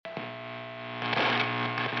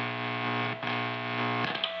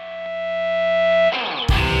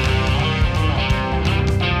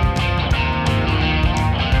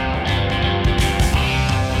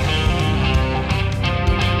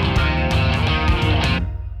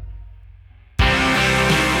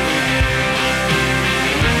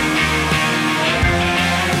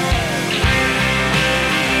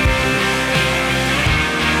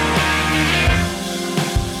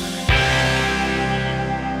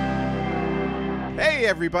Hey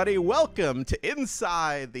everybody, welcome to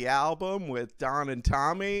Inside the Album with Don and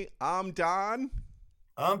Tommy. I'm Don.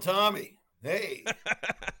 I'm Tommy. Hey.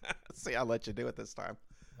 See, I'll let you do it this time.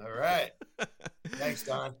 All right. Thanks,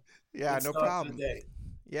 Don. Yeah, Good no start to problem. the day.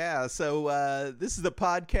 Yeah, so this is the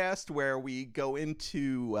podcast where we go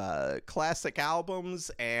into classic albums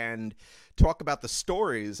and talk about the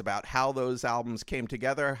stories about how those albums came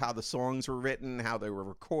together, how the songs were written, how they were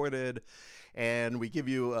recorded, and we give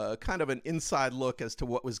you a kind of an inside look as to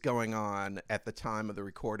what was going on at the time of the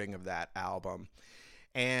recording of that album.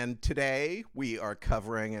 And today we are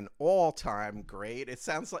covering an all-time great. It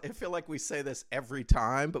sounds like I feel like we say this every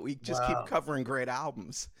time, but we just keep Wow. covering great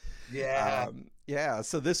albums. Yeah. Yeah,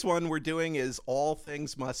 so this one we're doing is All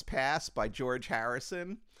Things Must Pass by George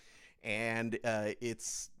Harrison. And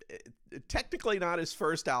it's technically not his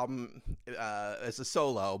first album as a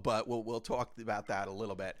solo, but we'll talk about that a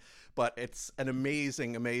little bit. But it's an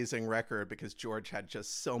amazing, amazing record because George had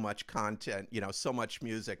just so much content, so much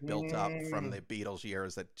music built up from the Beatles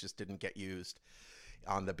years that just didn't get used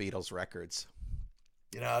on the Beatles records.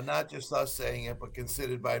 Not just us saying it, but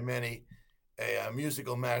considered by many a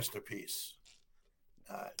musical masterpiece.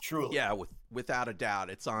 Truly. Yeah, without a doubt.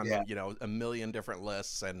 It's on, Yeah. A million different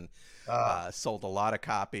lists and Uh, sold a lot of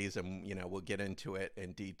copies, and, we'll get into it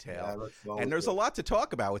in detail. I look forward And there's to a it. lot to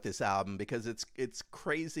talk about with this album because it's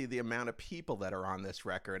crazy the amount of people that are on this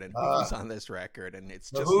record and Uh, who's on this record, and it's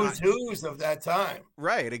the just who's not who's of that time.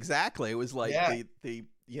 right. Exactly. It was like Yeah. the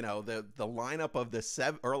lineup of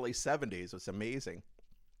the early '70s was amazing.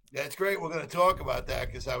 Yeah, it's great. We're going to talk about that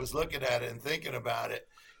because I was looking at it and thinking about it.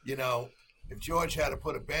 If George had to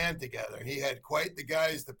put a band together, he had quite the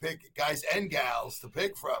guys and gals to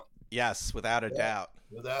pick from. Yes, without a Yeah. doubt.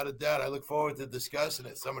 Without a doubt. I look forward to discussing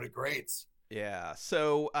it. Some of the greats. Yeah.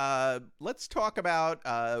 So let's talk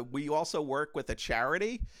about. We also work with a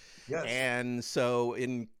charity, Yes. and so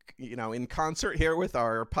in concert here with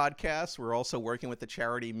our podcast, we're also working with the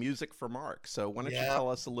charity Music for Mark. So why don't you Yeah. tell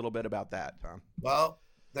us a little bit about that, Tom? Well,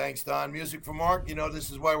 thanks, Don. Music for Mark. This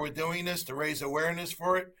is why we're doing this, to raise awareness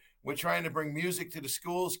for it. We're trying to bring music to the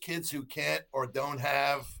schools, kids who can't or don't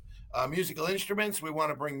have musical instruments. We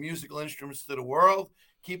want to bring musical instruments to the world,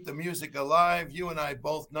 keep the music alive. You and I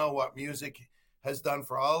both know what music has done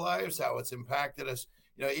for our lives, how it's impacted us,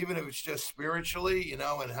 even if it's just spiritually, and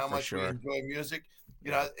how For much we sure. enjoy music.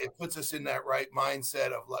 It puts us in that right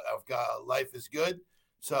mindset of God, life is good.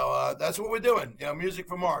 So that's what we're doing. Music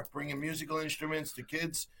for Mark, bringing musical instruments to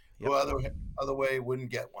kids who other way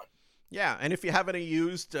wouldn't get one. Yeah, and if you have any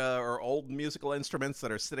used or old musical instruments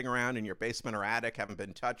that are sitting around in your basement or attic, haven't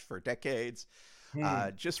been touched for decades,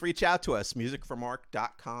 just reach out to us,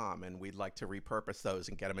 musicformark.com, and we'd like to repurpose those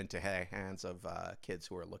and get them into hands of kids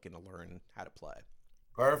who are looking to learn how to play.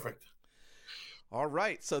 Perfect. All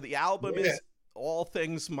right, so the album is All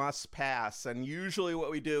Things Must Pass, and usually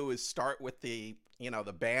what we do is start with the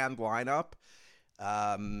band lineup.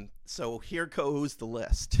 So here goes the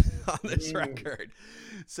list on this record.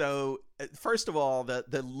 So first of all,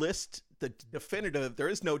 the list, there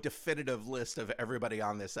is no definitive list of everybody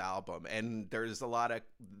on this album. And there's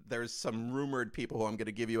some rumored people who I'm going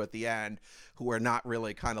to give you at the end who are not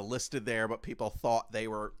really kind of listed there, but people thought they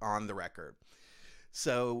were on the record.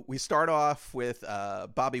 So we start off with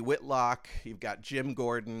Bobby Whitlock. You've got Jim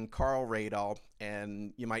Gordon, Carl Radle,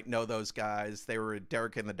 and you might know those guys. They were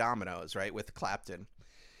Derek and the Dominoes, right, with Clapton.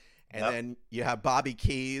 And then you have Bobby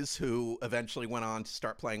Keys, who eventually went on to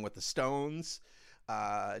start playing with the Stones.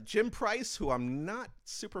 Jim Price, who I'm not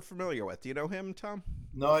super familiar with. Do you know him, Tom?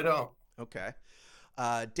 No, I don't. Okay.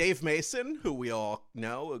 Dave Mason, who we all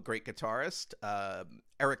know, a great guitarist.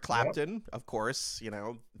 Eric Clapton, of course,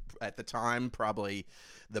 at the time, probably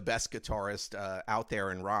the best guitarist out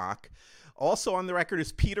there in rock. Also on the record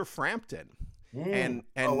is Peter Frampton. And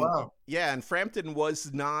oh, wow. Yeah, and Frampton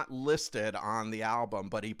was not listed on the album,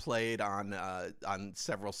 but he played on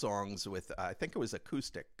several songs with, I think it was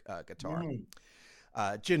acoustic guitar.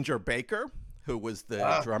 Ginger Baker, who was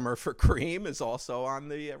the drummer for Cream, is also on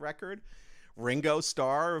the record. Ringo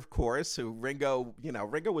Starr, of course, Ringo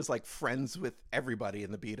was like friends with everybody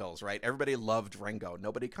in the Beatles, right? Everybody loved Ringo.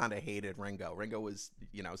 Nobody kind of hated Ringo. Ringo was,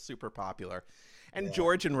 super popular. And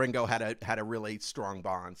George and Ringo had a really strong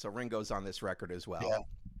bond. So Ringo's on this record as well.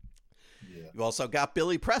 Yeah. You've also got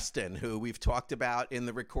Billy Preston, who we've talked about in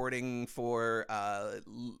the recording for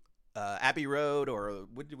Abbey Road, or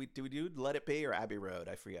what did we do? Let It Be or Abbey Road?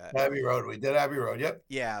 I forget. Abbey Road. We did Abbey Road. Yep.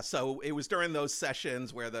 Yeah. So it was during those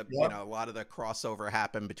sessions where a lot of the crossover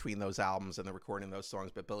happened between those albums and the recording of those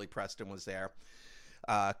songs. But Billy Preston was there.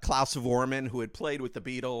 Klaus Vormann, who had played with the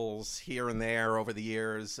Beatles here and there over the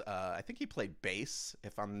years. I think he played bass,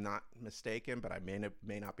 if I'm not mistaken, but I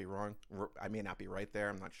may not be wrong. I may not be right there.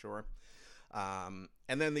 I'm not sure. And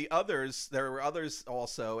then there were others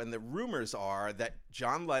also, and the rumors are that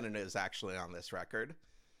John Lennon is actually on this record,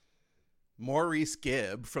 Maurice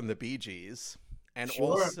Gibb from the Bee Gees, and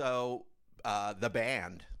also the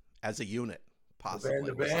band as a unit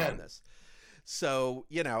possibly was on this. So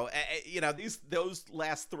those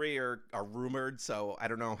last three are rumored, so I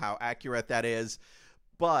don't know how accurate that is,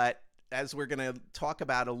 but as we're going to talk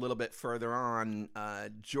about a little bit further on,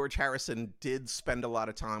 George Harrison did spend a lot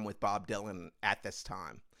of time with Bob Dylan at this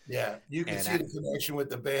time. Yeah, you can see the connection with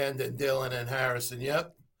the band and Dylan and Harrison.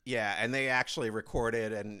 Yep. Yeah, and they actually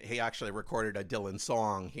recorded, and he actually recorded a Dylan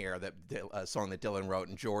song here, a song that Dylan wrote,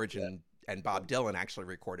 and George and Bob Dylan actually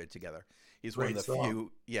recorded together. He's one of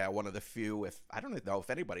the few, if I don't know if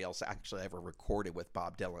anybody else actually ever recorded with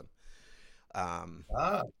Bob Dylan at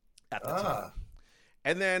the time.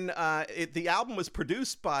 And then the album was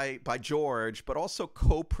produced by George, but also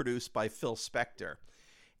co-produced by Phil Spector.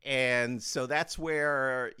 And so that's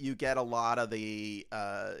where you get a lot of the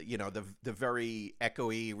very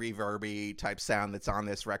echoey, reverby type sound that's on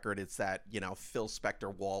this record. It's that, Phil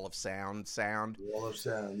Spector wall of sound. Wall of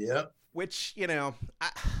sound, yep. Which,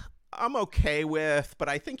 I'm okay with, but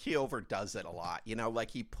I think he overdoes it a lot. Like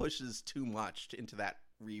he pushes too much into that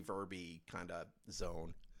reverby kind of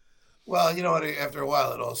zone. Well, after a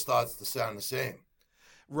while, it all starts to sound the same.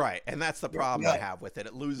 Right, and that's the problem I have with it.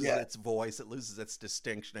 It loses its voice. It loses its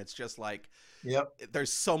distinction. It's just like,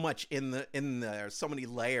 there's so much in there, so many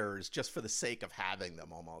layers, just for the sake of having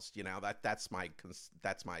them. Almost, that's my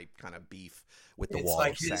kind of beef with the wall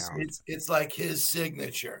of sound. It's like his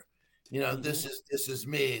signature. This is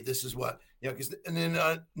me. This is what and then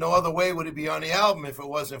no other way would it be on the album if it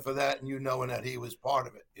wasn't for that, and knowing that he was part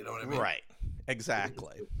of it. You know what I mean? Right.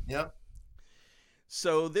 Exactly. Yep.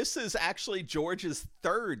 So this is actually George's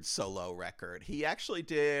third solo record. He actually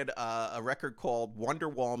did a record called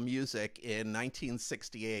Wonderwall Music in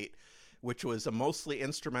 1968, which was a mostly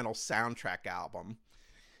instrumental soundtrack album.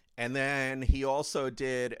 And then he also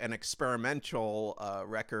did an experimental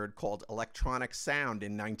record called Electronic Sound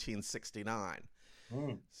in 1969.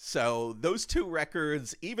 So those two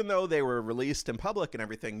records, even though they were released in public and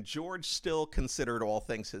everything, George still considered All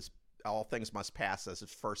Things Must Pass as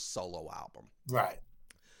his first solo album. Right.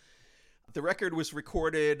 The record was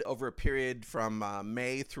recorded over a period from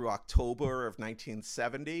May through October of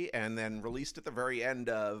 1970 and then released at the very end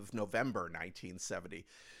of November 1970.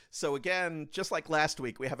 So again, just like last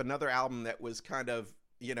week, we have another album that was kind of,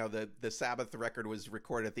 the Sabbath record was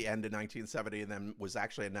recorded at the end of 1970 and then was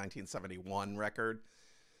actually a 1971 record.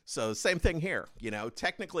 So same thing here.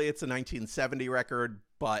 Technically it's a 1970 record,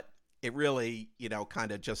 but it really,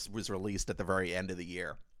 kind of just was released at the very end of the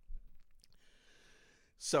year.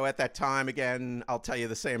 So at that time, again, I'll tell you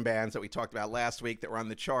the same bands that we talked about last week that were on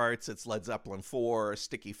the charts. It's Led Zeppelin 4,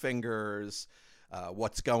 Sticky Fingers,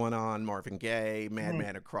 What's Going On, Marvin Gaye,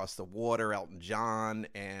 Madman Across the Water, Elton John,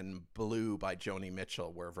 and Blue by Joni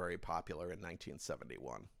Mitchell were very popular in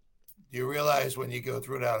 1971. Do you realize when you go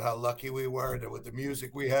through that how lucky we were with the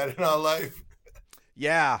music we had in our life?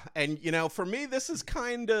 Yeah, and for me, this is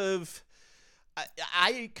kind of,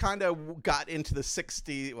 I kind of got into the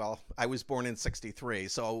 60s. Well, I was born in 63,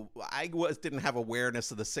 so I didn't have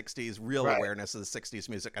awareness of the 60s, awareness of the 60s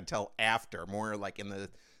music until after, more like in the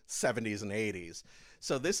 70s and 80s.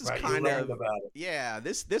 So this is kind of,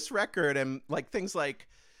 this record and like things like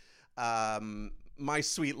My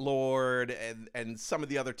Sweet Lord and some of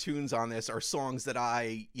the other tunes on this are songs that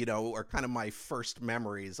I, are kind of my first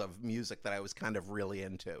memories of music that I was kind of really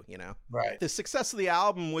into, Right. The success of the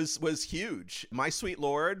album was huge. My Sweet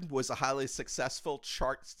Lord was a highly successful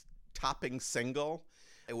chart-topping single.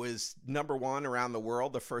 It was #1 around the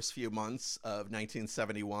world the first few months of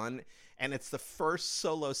 1971, and it's the first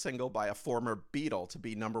solo single by a former Beatle to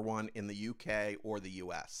be #1 in the UK or the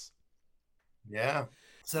US. Yeah.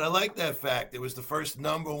 So I like that fact. It was the first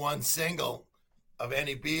 #1 single of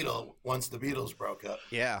any Beatle once the Beatles broke up.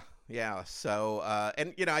 Yeah. So,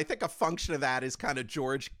 and, I think a function of that is kind of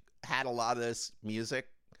George had a lot of this music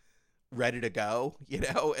ready to go,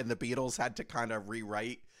 and the Beatles had to kind of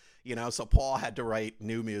rewrite, so Paul had to write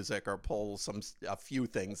new music or pull a few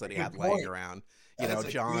things that he had laying around.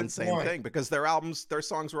 John, same thing, because their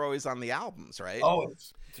songs were always on the albums, right? Oh,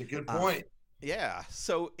 it's a good point. Yeah,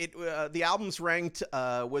 so the album's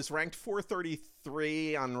was ranked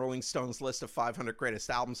 433 on Rolling Stone's list of 500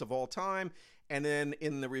 greatest albums of all time, and then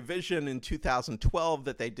in the revision in 2012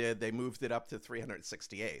 that they did, they moved it up to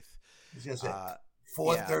 368th.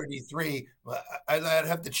 Yeah. 433. I'd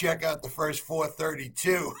have to check out the first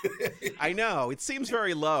 432. I know. It seems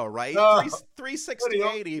very low, right? No, Three but he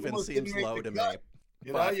 368 even almost didn't seems make low the to me. cut.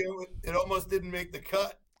 You know, But it almost didn't make the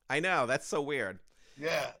cut. I know, that's so weird.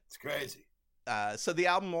 Yeah, it's crazy. So the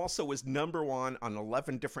album also was #1 on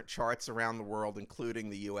 11 different charts around the world, including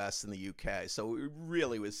the U.S. and the U.K. So it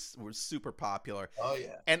really was super popular. Oh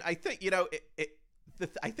yeah. And I think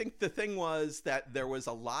I think the thing was that there was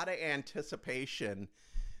a lot of anticipation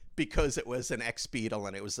because it was an ex-Beatle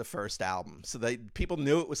and it was the first album. So people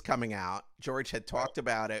knew it was coming out. George had talked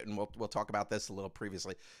about it, and we'll talk about this a little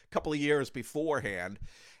previously, a couple of years beforehand,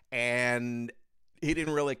 and he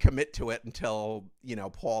didn't really commit to it until,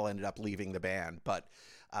 Paul ended up leaving the band. But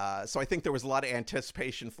so I think there was a lot of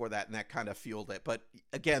anticipation for that, and that kind of fueled it. But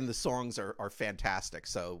again, the songs are fantastic,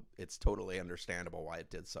 so it's totally understandable why it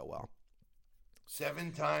did so well.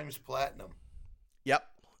 7 times platinum. Yep.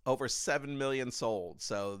 Over 7 million sold.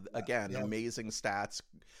 So again, amazing stats,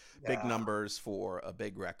 big numbers for a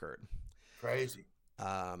big record. Crazy.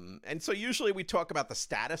 And so usually we talk about the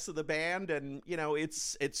status of the band, and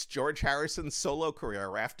it's George Harrison's solo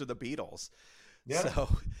career after the Beatles. Yeah. So,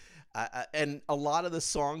 and a lot of the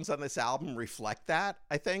songs on this album reflect that.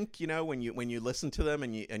 I think when you listen to them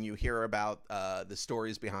and you hear about the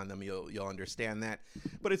stories behind them, you'll understand that.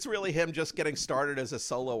 But it's really him just getting started as a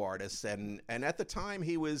solo artist, and at the time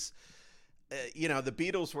he was. The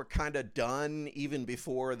Beatles were kind of done even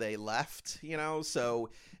before they left, so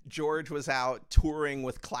George was out touring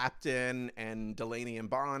with Clapton and Delaney and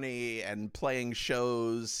Bonnie and playing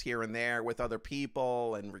shows here and there with other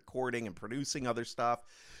people and recording and producing other stuff.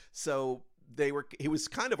 So he was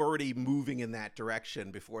kind of already moving in that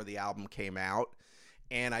direction before the album came out.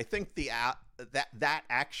 And I think that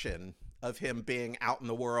action of him being out in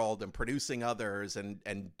the world and producing others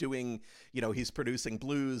and doing, he's producing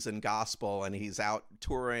blues and gospel, and he's out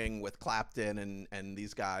touring with Clapton and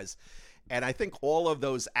these guys. And I think all of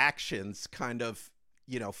those actions kind of,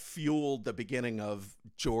 fueled the beginning of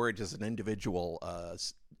George as an individual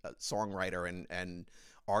songwriter and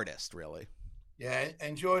artist, really. Yeah,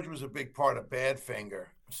 and George was a big part of Badfinger.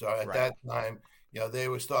 So at that time, they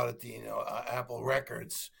were started to, Apple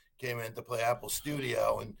Records came in to play Apple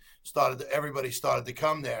Studio, and everybody started to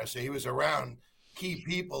come there. So he was around key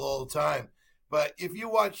people all the time. But if you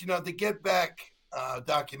watch, the Get Back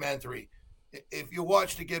documentary,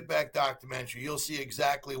 you'll see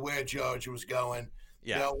exactly where George was going.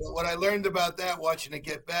 Yeah. What I learned about that watching the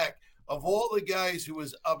Get Back, of all the guys who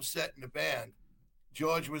was upset in the band,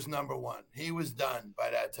 George was #1. He was done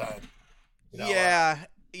by that time.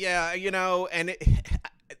 And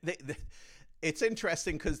it's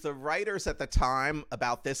interesting because the writers at the time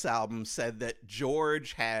about this album said that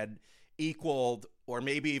George had equaled or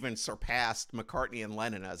maybe even surpassed McCartney and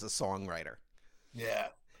Lennon as a songwriter. Yeah.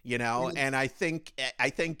 And I think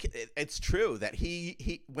it's true that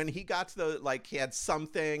he when he got to he had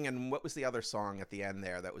Something, and what was the other song at the end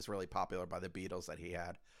there that was really popular by the Beatles that he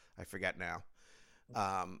had? I forget now.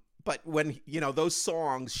 But when, those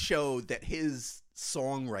songs showed that his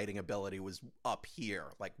songwriting ability was up here,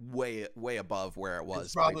 like way above where it was.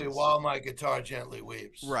 It's probably While My Guitar Gently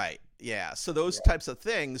Weeps. Right. Yeah. So those types of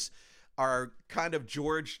things are kind of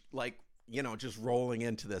George, just rolling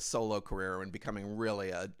into this solo career and becoming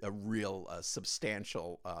really a real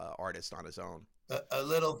substantial artist on his own. A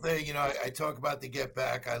little thing, I talk about the Get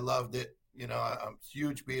Back. I loved it. I'm a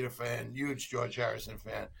huge Beatle fan, huge George Harrison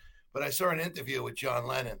fan. But I saw an interview with John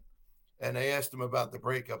Lennon, and they asked him about the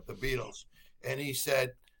breakup, the Beatles. And he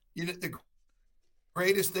said, the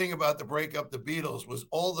greatest thing about the breakup, the Beatles, was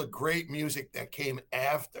all the great music that came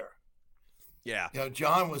after. Yeah.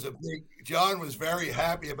 John was very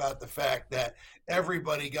happy about the fact that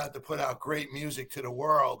everybody got to put out great music to the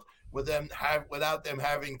world without them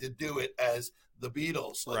having to do it as the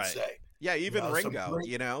Beatles, let's say. Yeah, even Ringo,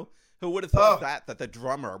 who would have thought that the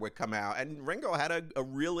drummer would come out? And Ringo had a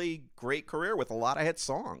really great career with a lot of hit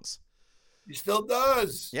songs. He still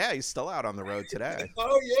does. Yeah, he's still out on the road today.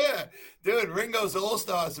 Oh, yeah. Dude, Ringo's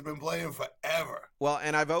All-Stars have been playing forever. Well,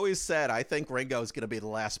 and I've always said I think Ringo's going to be the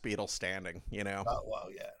last Beatle standing, Oh, well,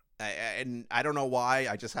 yeah. And I don't know why.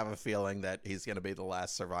 I just have a feeling that he's going to be the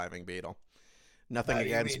last surviving Beatle. Nothing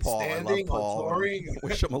against Paul. I love Paul.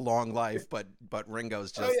 Wish him a long life, but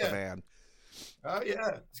Ringo's just the man. Oh,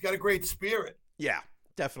 yeah. He's got a great spirit. Yeah,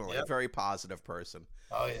 definitely. A very positive person.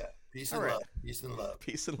 Oh, yeah. Peace and love. Peace and love.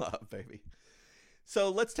 Peace and love, baby. So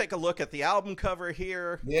let's take a look at the album cover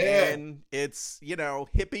here. Yeah. And it's,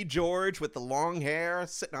 hippie George with the long hair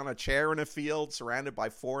sitting on a chair in a field surrounded by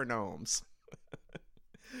 4 gnomes.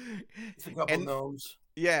 It's a couple gnomes.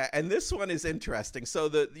 Yeah, and this one is interesting. So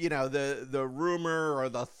the rumor or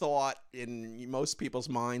the thought in most people's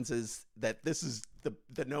minds is that this is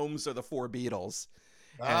the Gnomes are the four Beatles,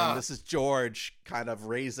 and Ah, this is George kind of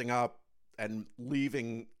raising up and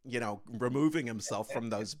leaving, removing himself from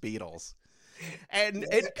those Beatles. And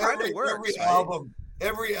yeah, it kind of every works, right? album,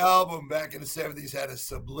 every album back in the '70s had a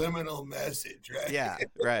subliminal message, right? Yeah,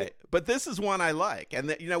 right. But this is one I like. And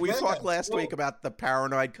we Yeah, talked last week cool. about the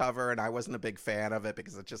Paranoid cover, and I wasn't a big fan of it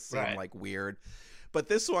because it just seemed Right. like weird. But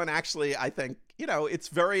this one actually, I think, it's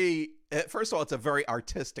very, first of all, it's a very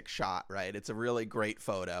artistic shot, right? It's a really great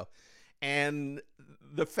photo. And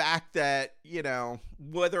the fact that,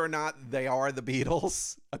 whether or not they are the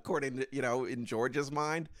Beatles, according to, in George's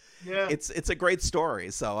mind, Yeah, it's a great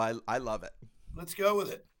story. So I love it. let's go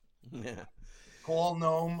with it. Yeah. Paul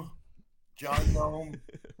Nome, John Nome.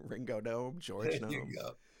 Ringo Gnome, There George you Gnome.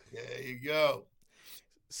 go. There you go.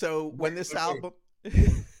 So when this Okay. album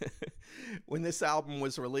when this album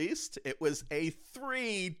was released, it was a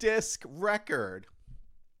 3-disc record.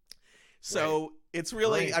 Right. So it's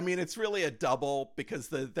really, Great. I mean, it's really a double because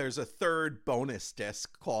there's a third bonus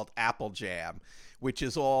disc called Apple Jam, which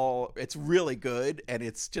is it's really good and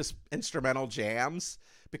it's just instrumental jams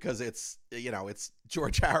because it's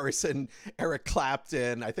George Harrison, Eric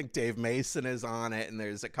Clapton, I think Dave Mason is on it, and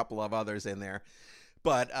there's a couple of others in there.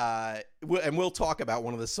 But and we'll talk about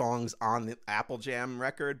one of the songs on the Apple Jam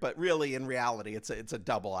record, but really in reality it's a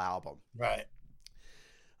double album. Right.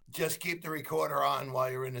 Just keep the recorder on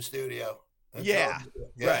while you're in the studio. That's Yeah, all.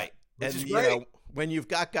 Yeah. right. Which And is great. when you've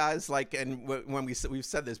got guys like, and when we've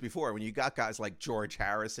said this before, when you got guys like George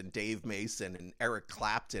Harrison, Dave Mason, and Eric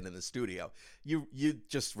Clapton in the studio, you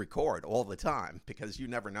just record all the time because you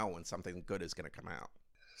never know when something good is going to come out.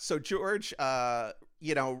 So George,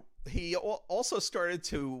 he also started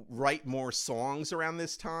to write more songs around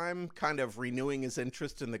this time, kind of renewing his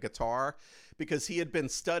interest in the guitar because he had been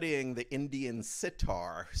studying the Indian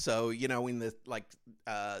sitar. So, in the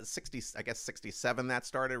 60s, I guess 67 that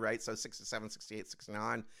started, right? So 67, 68,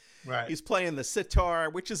 69. Right. He's playing the sitar,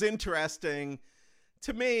 which is interesting.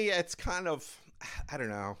 To me, it's kind of, I don't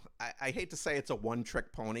know. I hate to say it's a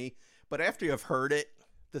one-trick pony, but after you've heard it,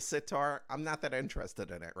 the sitar, I'm not that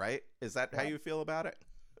interested in it, right? Is that how you feel about it?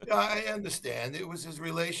 Yeah, I understand. It was his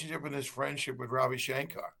relationship and his friendship with Ravi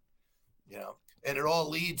Shankar, and it all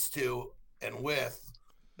leads to and with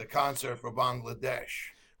the concert for Bangladesh.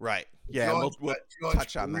 Right. Yeah, and George, we'll George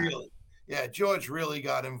touch on that. really, yeah, George really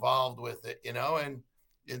got involved with it, and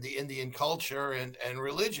in the Indian culture and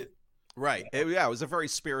religion. Right. It was a very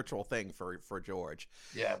spiritual thing for George.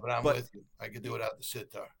 Yeah, but I'm But with you. I could do without the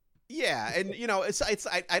sitar. yeah, and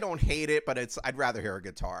I don't hate it, but I'd rather hear a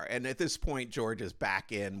guitar. And at this point, George is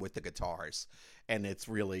back in with the guitars, and it's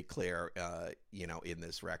really clear, in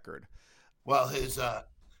this record. Well,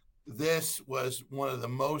 this was one of the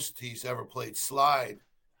most he's ever played slide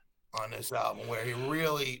on this album, where he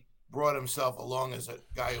really brought himself along as a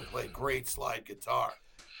guy who played great slide guitar.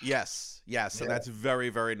 Yes, and Yeah. that's very,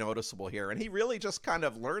 very noticeable here. And he really just kind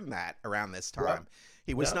of learned that around this time.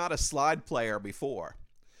 He was Yeah. not a slide player before.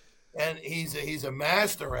 And he's a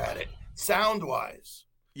master at it, sound wise.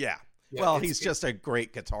 Yeah. Yeah, Well, he's just a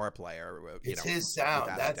great guitar player. It's his sound.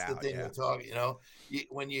 without a That's the doubt, thing yeah. we're talking.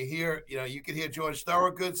 When you hear, you could hear George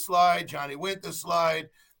Thorogood slide, Johnny Winter slide.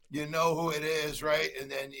 You know who it is, right?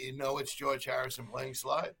 And then it's George Harrison playing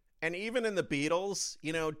slide. And even in the Beatles,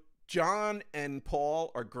 John and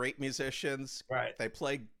Paul are great musicians. Right. They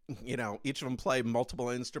play, each of them play multiple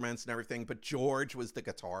instruments and everything, but George was the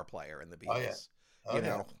guitar player in the Oh, yeah. Beatles.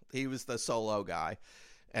 Okay. He was the solo guy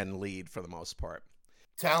and lead for the most part.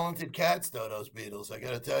 Talented cats, though, those Beatles. I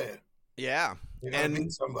got to tell you, Yeah. they're gonna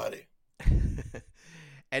beat somebody.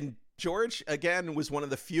 And George, again, was one of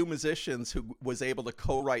the few musicians who was able to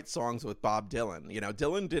co-write songs with Bob Dylan.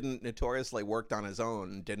 Dylan didn't notoriously worked on his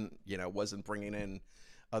own, wasn't bringing in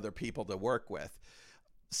other people to work with.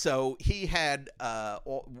 So he had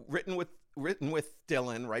written with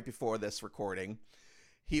Dylan right before this recording.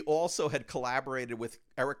 He also had collaborated with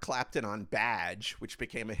Eric Clapton on Badge, which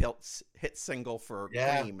became a hit single for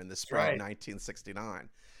Cream in the spring of 1969.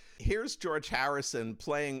 Here's George Harrison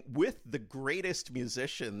playing with the greatest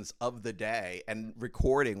musicians of the day and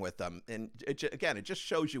recording with them. And it just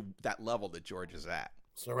shows you that level that George is at.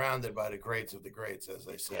 Surrounded by the greats of the greats, as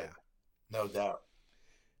they say. Yeah. No doubt.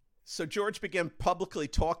 So George began publicly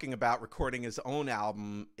talking about recording his own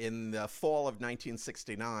album in the fall of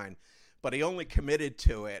 1969, but he only committed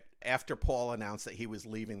to it after Paul announced that he was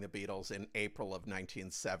leaving the Beatles in April of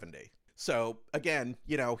 1970. So again,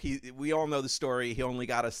 we all know the story. He only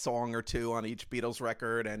got a song or two on each Beatles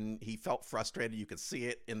record, and he felt frustrated. You could see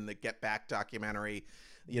it in the Get Back documentary.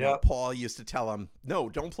 Paul used to tell him, "No,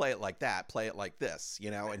 don't play it like that. Play it like this."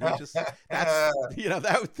 And he just that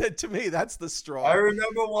to me, that's the straw. I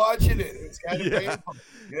remember watching it. It's kind of painful.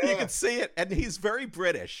 Yeah. You can see it, and he's very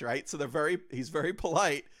British, right? So he's very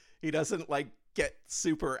polite. He doesn't get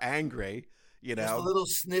super angry. Just a little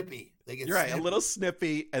snippy. They get right, a little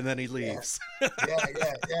snippy, and then he leaves.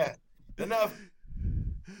 Yeah. Enough.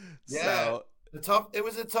 Yeah. So, it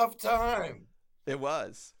was a tough time. It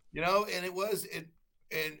was. And it was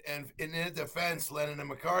and in their defense, Lennon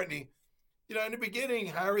and McCartney, in the beginning,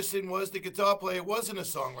 Harrison was the guitar player, wasn't a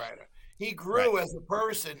songwriter. He grew as a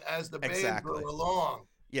person as the band grew along.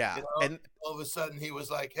 Yeah. And all of a sudden he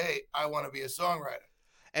was like, hey, I want to be a songwriter.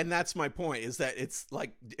 And that's my point, is that it's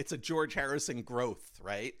a George Harrison growth,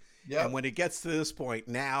 right? Yeah. And when it gets to this point,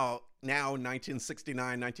 now 1969,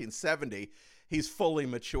 1970, he's fully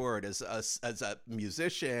matured as a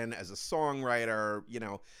musician, as a songwriter,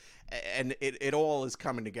 and it all is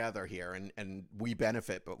coming together here, and we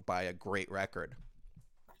benefit by a great record.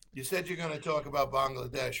 You said you're going to talk about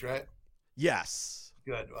Bangladesh, right? Yes.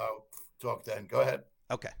 Good. I'll talk then. Go ahead.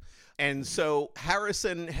 Okay. And so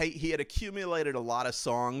Harrison, he had accumulated a lot of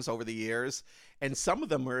songs over the years, and some of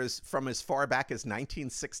them were from as far back as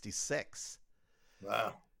 1966.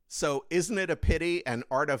 Wow. So Isn't It a Pity and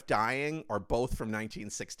Art of Dying are both from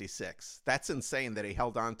 1966. That's insane that he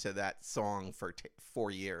held on to that song for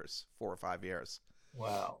 4 or 5 years.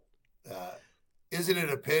 Wow. Isn't It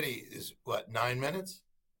a Pity is what, 9 minutes?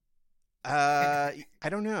 I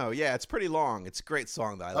don't know. Yeah, it's pretty long. It's a great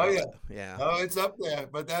song though. I love it. Yeah. Oh, it's up there,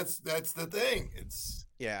 but that's the thing. It's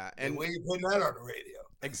and where you putting that on the radio.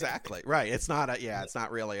 Exactly. Right. It's not it's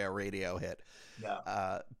not really a radio hit.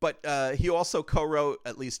 No. But he also co-wrote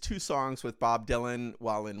at least 2 songs with Bob Dylan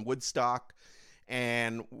while in Woodstock,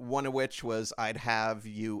 and one of which was I'd Have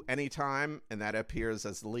You Anytime, and that appears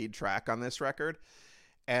as the lead track on this record.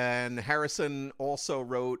 And Harrison also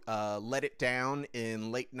wrote Let It Down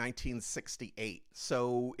in late 1968.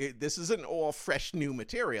 So this isn't all fresh new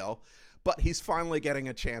material, but he's finally getting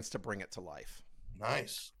a chance to bring it to life.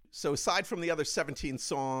 Nice. So aside from the other 17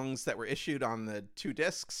 songs that were issued on the 2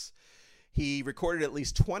 discs, he recorded at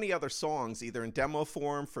least 20 other songs, either in demo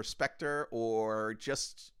form for Spector or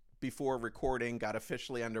just before recording got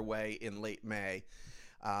officially underway in late May.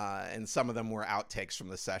 And some of them were outtakes from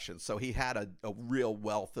the session. So he had a real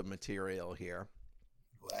wealth of material here.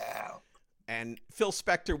 Wow. And Phil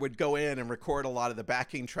Spector would go in and record a lot of the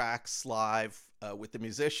backing tracks live with the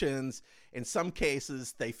musicians. In some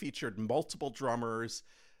cases, they featured multiple drummers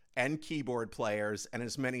and keyboard players and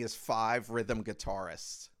as many as 5 rhythm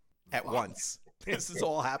guitarists at once. This is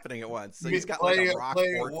all happening at once. So he's got like a rock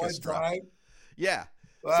orchestra. Yeah.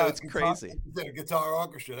 Wow, so it's crazy. A guitar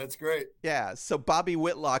orchestra. That's great. Yeah. So Bobby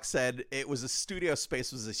Whitlock said it was a studio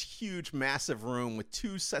space, was this huge, massive room with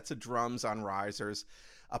 2 sets of drums on risers,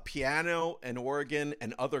 a piano, an organ,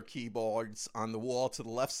 and other keyboards on the wall to the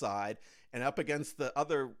left side. And up against the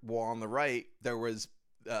other wall on the right, there was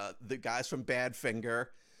the guys from Badfinger.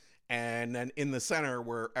 And then in the center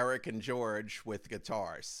were Eric and George with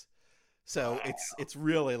guitars. So wow. It's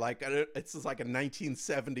really like a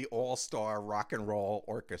 1970 all-star rock and roll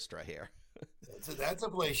orchestra here. That's a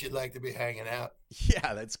place you'd like to be hanging out.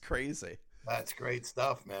 Yeah, that's crazy. That's great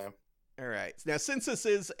stuff, man. All right. Now, since this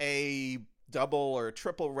is a double or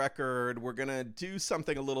triple record, we're going to do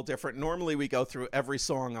something a little different. Normally, we go through every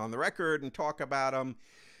song on the record and talk about them.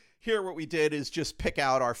 Here, what we did is just pick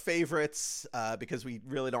out our favorites because we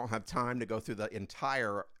really don't have time to go through the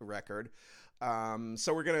entire record.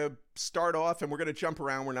 So we're going to start off and we're going to jump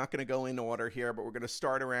around. We're not going to go in order here, but we're going to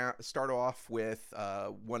start off with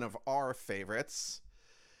one of our favorites.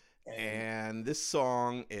 And this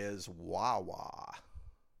song is Wah Wah.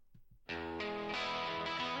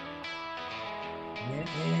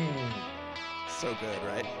 So good,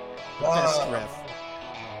 right? Best riff.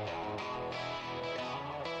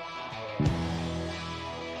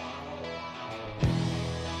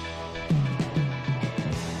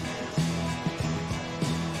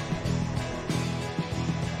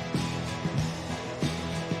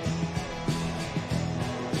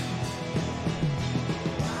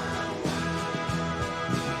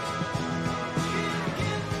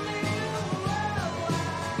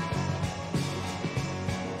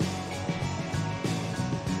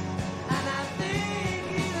 And I think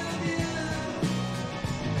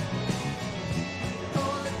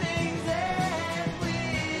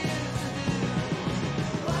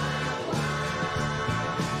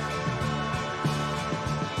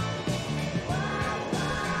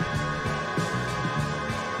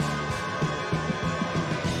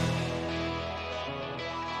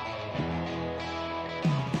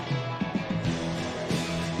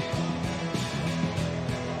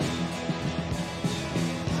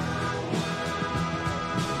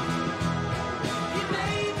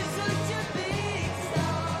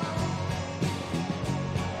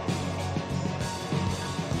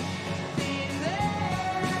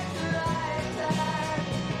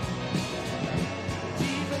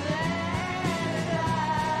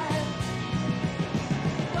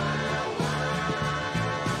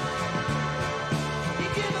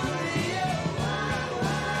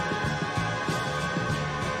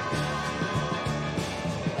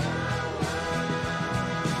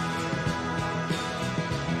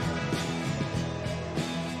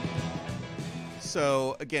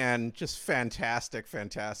So again, just fantastic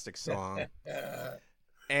song.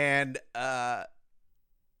 And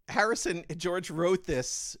George wrote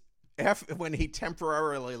this when he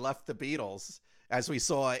temporarily left the Beatles, as we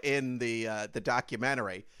saw in the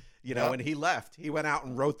documentary. You know, when he left, he went out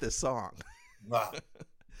and wrote this song. Wow.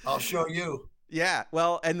 I'll show you. Yeah,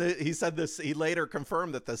 well, and he said this. He later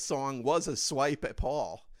confirmed that the song was a swipe at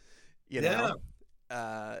Paul. You know,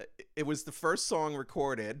 it was the first song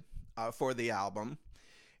recorded for the album,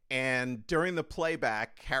 and during the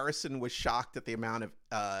playback, Harrison was shocked at the amount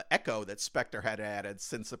of echo that Spector had added,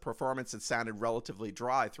 since the performance had sounded relatively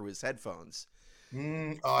dry through his headphones.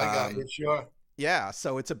 I got you. Sure. Yeah,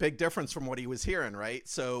 so it's a big difference from what he was hearing, right?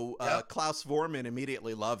 So Klaus Voormann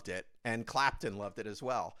immediately loved it, and Clapton loved it as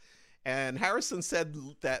well. And Harrison said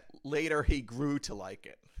that later he grew to like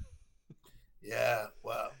it. Yeah,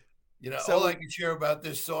 well, all I can share about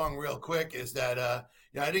this song real quick is that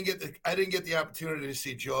I didn't get the opportunity to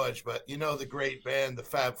see George, but the great band, the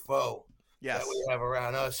Fab Four, that we have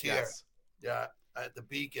around us here, at the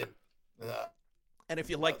Beacon. And if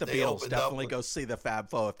you like the Beatles, definitely go see the Fab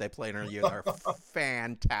Four if they play near you. They're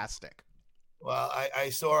fantastic. Well,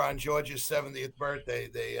 I saw on George's 70th birthday,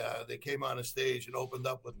 they came on a stage and opened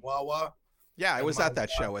up with Wah Wah. Yeah, I was at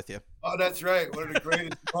that show with you. Oh, that's right. One of the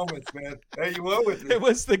greatest moments, man. Hey, you were with me. It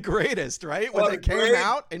was the greatest, right? When they came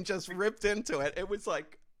out and just ripped into it, it was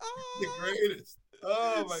like, the greatest.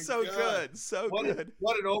 Oh, my God. So good. So good.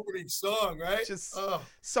 What an opening song, right? Just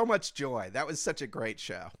so much joy. That was such a great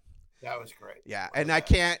show. That was great. Yeah, and I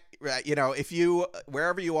can't, if you,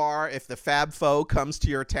 wherever you are, if the Fab Four comes to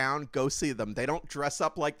your town, go see them. They don't dress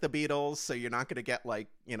up like the Beatles, so you're not going to get the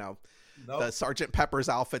Sgt. Pepper's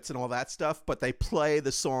outfits and all that stuff, but they play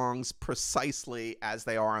the songs precisely as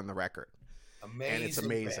they are on the record. Amazing. And it's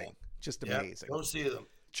amazing. Man. Just amazing. Go see them.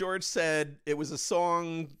 George said it was a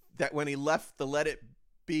song that when he left the Let It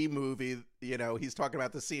Be movie, he's talking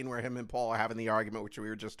about the scene where him and Paul are having the argument, which we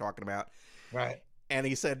were just talking about. Right. And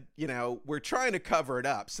he said, we're trying to cover it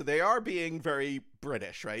up. So they are being very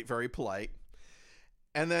British, right? Very polite.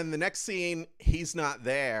 And then the next scene, he's not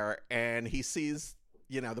there, and he sees,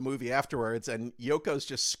 the movie afterwards, and Yoko's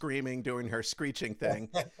just screaming, doing her screeching thing.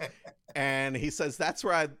 And he says, that's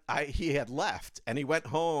where he had left. And he went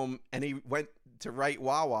home, and he went to write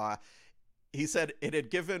Wah Wah. He said, it had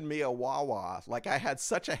given me a wah wah. Like, I had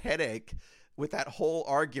such a headache with that whole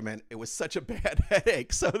argument. It was such a bad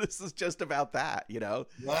headache. So this is just about that,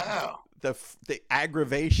 Wow. The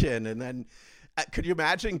aggravation. And then could you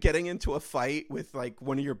imagine getting into a fight with like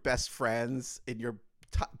one of your best friends in your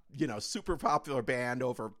super popular band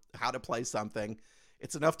over how to play something?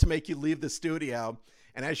 It's enough to make you leave the studio,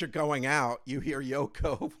 and as you're going out, you hear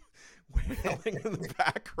Yoko wailing in the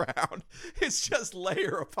background. It's just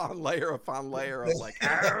layer upon layer upon layer of like,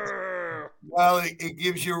 well, it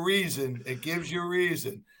gives you reason. It gives you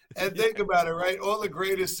reason. And think about it, right? All the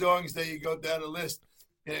greatest songs that you go down the list,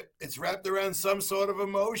 it's wrapped around some sort of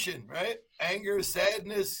emotion, right? Anger,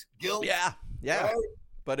 sadness, guilt. Yeah. Right?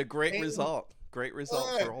 But a great result. Great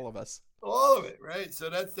result for all of us. All of it, right? So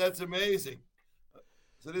that's amazing.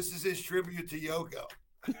 So this is his tribute to Yoko.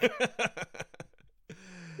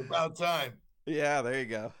 About time. Yeah, there you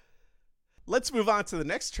go. Let's move on to the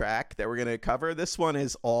next track that we're going to cover. This one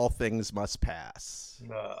is All Things Must Pass.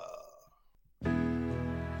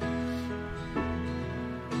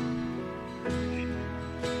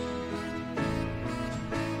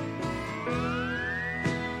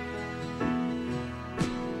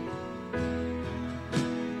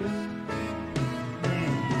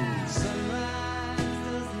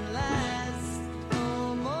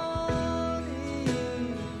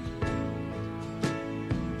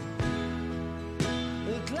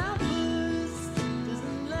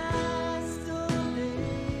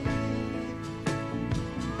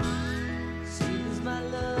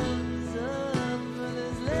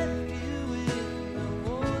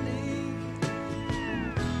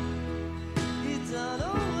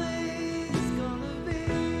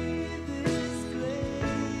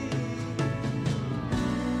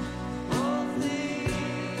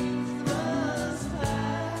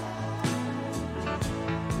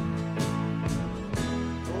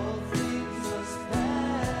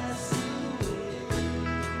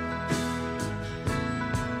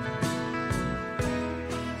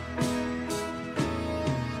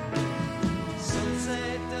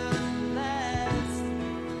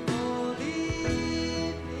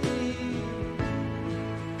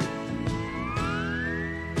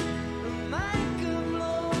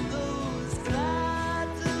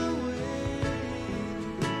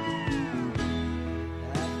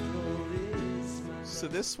 So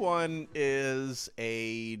this one is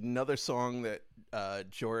another song that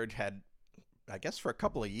George had, I guess, for a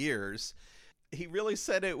couple of years. He really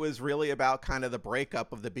said it was really about kind of the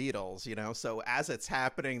breakup of the Beatles, you know? So as it's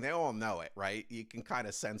happening, they all know it, right? You can kind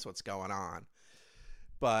of sense what's going on.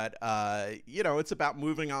 But, you know, it's about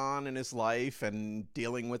moving on in his life and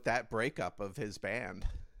dealing with that breakup of his band.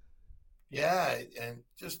 Yeah, and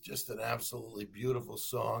just an absolutely beautiful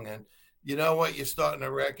song. And you know what? You're starting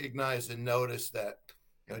to recognize and notice that,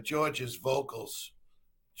 you know, George's vocals,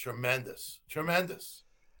 tremendous, tremendous.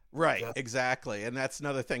 Right, Yeah. exactly. And that's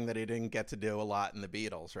another thing that he didn't get to do a lot in the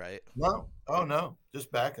Beatles, right? No, oh no,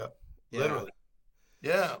 just backup, Yeah. literally.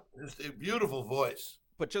 Yeah, just a beautiful voice.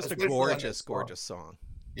 But just Especially a on gorgeous, this song. gorgeous song.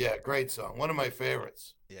 Yeah, great song. One of my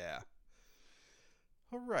favorites. Yeah.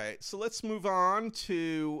 All right, so let's move on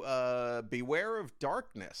to Beware of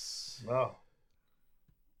Darkness. Oh.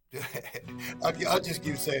 I'll just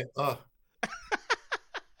keep saying, oh.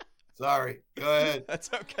 Sorry, go ahead. That's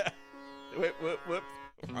okay. Whoop.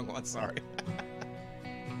 Wrong one, sorry.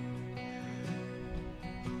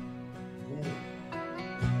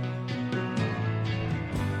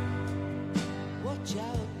 Watch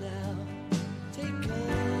out now, take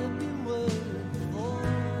up your word for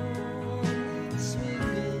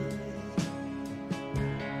swingers.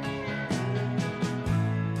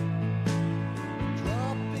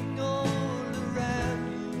 Dropping all around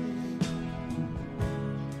you.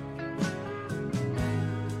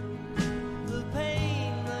 The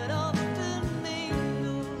pain that often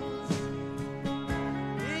mingles.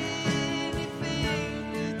 Anything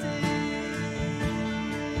to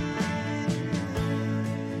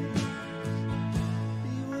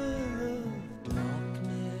beware of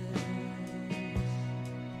darkness.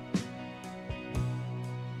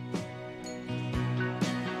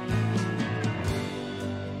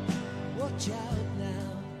 Watch out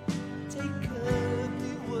now, take up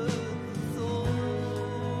the word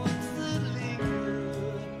thoughts that linger.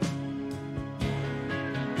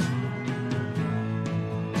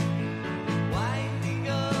 Winding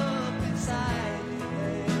up inside your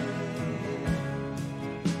head.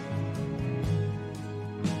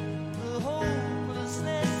 The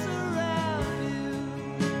hopelessness around you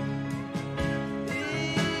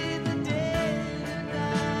in the dead of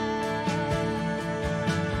night.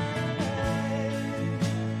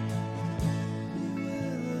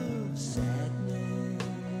 Beware of sadness.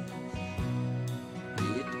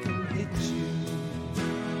 It can hit you.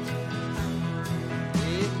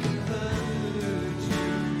 It can hurt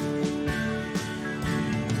you.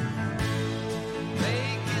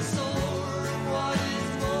 Make you sore of what is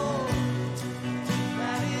more.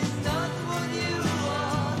 That is not what you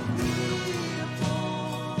are here for.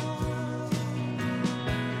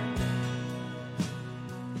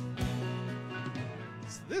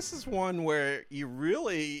 This is one where you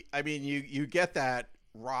really, I mean, you get that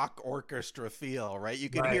rock orchestra feel, right? You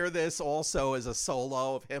can Right. hear this also as a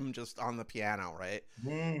solo of him just on the piano, right?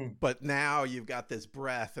 But now you've got this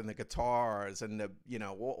breath and the guitars and the, you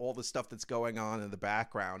know, all the stuff that's going on in the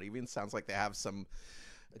background. Even sounds like they have some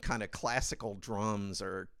kind of classical drums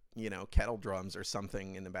or, you know, kettle drums or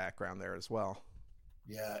something in the background there as well.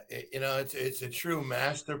 Yeah, you know, it's a true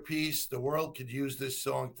masterpiece. The world could use this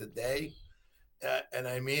song today, and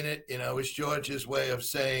I mean it. You know, it's George's way of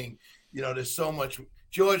saying, you know, there's so much.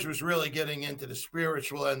 George was really getting into the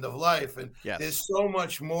spiritual end of life, and Yes. there's so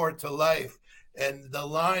much more to life. And the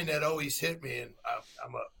line that always hit me, and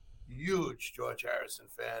I'm a huge George Harrison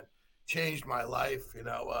fan, changed my life. You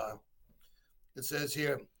know, it says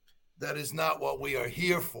here, that is not what we are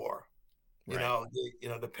here for. You Right.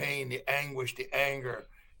 know, the pain, the anguish, the anger,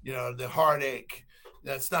 you know, the heartache.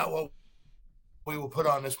 That's not what we were put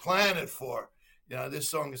on this planet for. You know, this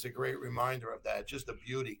song is a great reminder of that. Just a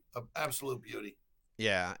beauty, of absolute beauty.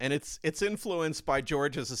 Yeah, and it's influenced by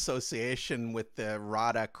George's association with the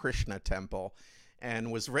Radha Krishna temple,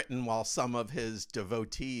 and was written while some of his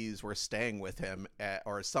devotees were staying with him,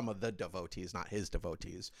 or some of the devotees, not his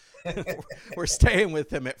devotees, were staying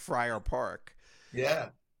with him at Friar Park. Yeah.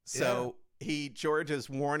 So George is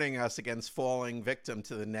warning us against falling victim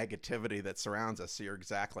to the negativity that surrounds us. So you're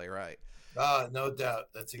exactly right. No doubt.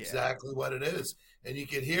 That's exactly what it is. And you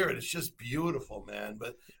can hear it. It's just beautiful, man.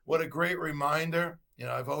 But what a great reminder. You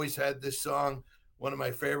know, I've always had this song, one of my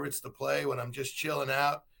favorites to play when I'm just chilling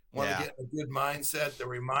out, want to get in a good mindset. The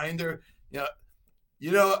reminder,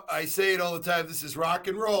 you know, I say it all the time. This is rock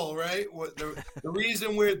and roll, right? The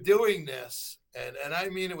reason we're doing this, and I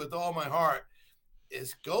mean it with all my heart,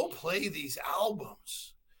 is go play these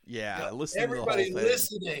albums. Yeah, You know, listen everybody to the whole thing.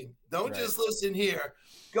 listening, don't Right. just listen here.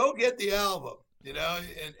 Go get the album, you know,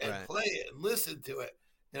 and Right. play it and listen to it.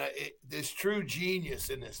 You know, there's true genius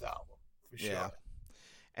in this album for sure. Yeah.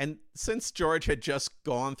 And since George had just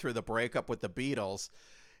gone through the breakup with the Beatles,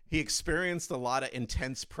 he experienced a lot of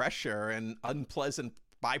intense pressure and unpleasant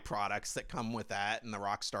byproducts that come with that and the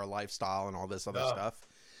rock star lifestyle and all this other stuff.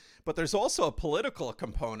 But there's also a political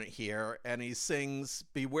component here, and he sings,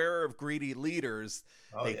 "Beware of greedy leaders.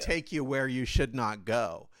 They take you where you should not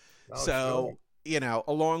go." So, you know,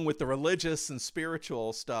 along with the religious and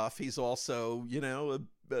spiritual stuff, he's also, you know,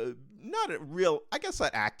 not a real, I guess,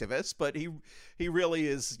 an activist, but he really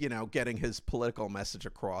is, you know, getting his political message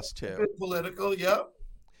across too. Good political, yeah.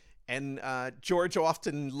 And George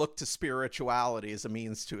often looked to spirituality as a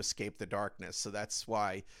means to escape the darkness. So that's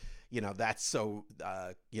why, you know, that's so,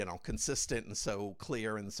 you know, consistent and so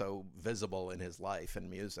clear and so visible in his life and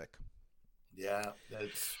music. Yeah,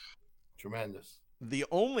 that's tremendous. The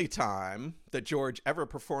only time that George ever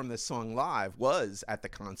performed this song live was at the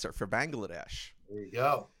concert for Bangladesh. There you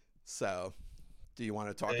go. So do you want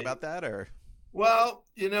to talk about that, or? Well,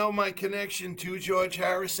 you know, my connection to George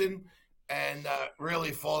Harrison and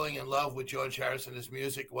really falling in love with George Harrison, his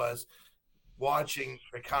music, was watching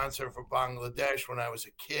the concert for Bangladesh when I was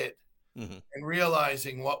a kid and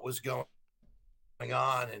realizing what was going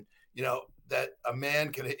on, and, you know, that a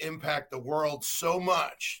man can impact the world so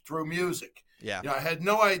much through music. Yeah. You know, I had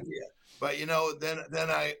no idea, but, you know, then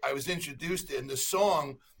I was introduced in the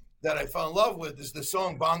song that I fell in love with is the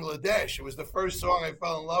song Bangladesh. It was the first song I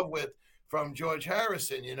fell in love with from George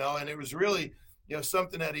Harrison, you know, and it was really, you know,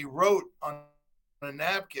 something that he wrote on a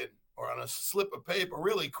napkin or on a slip of paper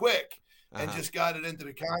really quick and just got it into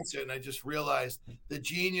the concert. And I just realized the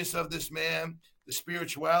genius of this man, the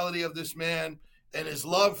spirituality of this man, and his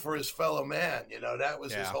love for his fellow man. You know, that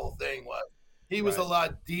was his whole thing. He was a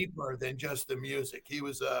lot deeper than just the music. He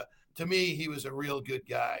was to me, he was a real good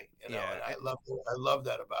guy, you know, and I love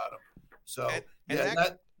that about him. So and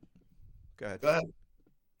that go ahead. Go ahead.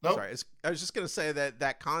 No, sorry, I was just going to say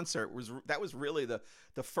that concert was really the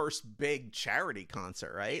first big charity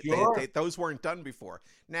concert, right? Sure. Those weren't done before.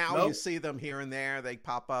 Now you see them here and there; they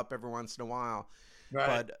pop up every once in a while.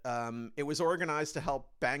 Right. But it was organized to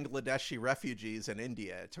help Bangladeshi refugees in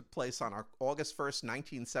India. It took place on August 1st,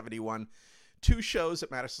 1971. 2 shows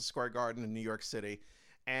at Madison Square Garden in New York City.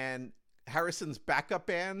 And Harrison's backup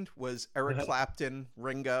band was Eric Clapton,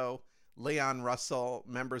 Ringo, Leon Russell,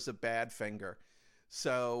 members of Badfinger.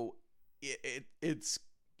 So it's,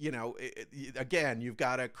 you know, again, you've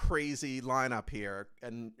got a crazy lineup here,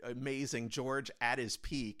 and amazing George at his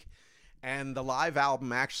peak. And the live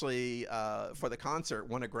album actually, for the concert,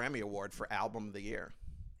 won a Grammy Award for Album of the Year.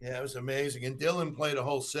 Yeah, it was amazing. And Dylan played a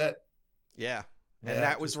whole set. Yeah. And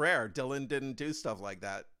that was rare. Dylan didn't do stuff like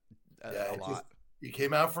that a lot. He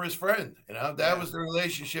came out for his friend. You know, that was the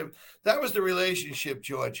relationship. That was the relationship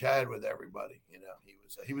George had with everybody. You know,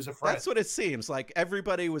 he was a friend. That's what it seems like.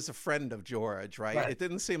 Everybody was a friend of George, right? It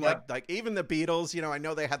didn't seem like even the Beatles. You know, I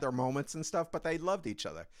know they had their moments and stuff, but they loved each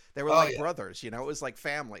other. They were like brothers. You know, it was like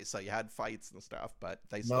family. So you had fights and stuff, but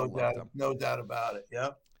they still loved them. No doubt about it.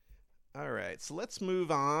 Yeah. All right, so let's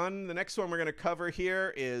move on. The next one we're going to cover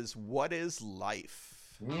here is What is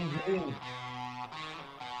Life?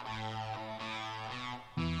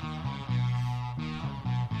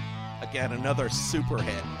 Again, another super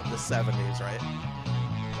hit of the 70s, right?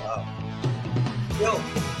 Wow.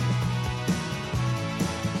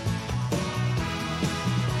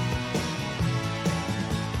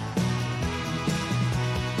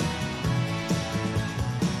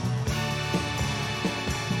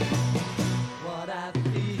 What I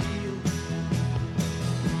feel,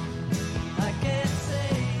 I can't say.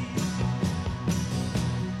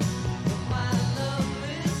 But my love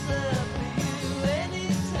is there for you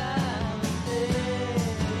anytime of day.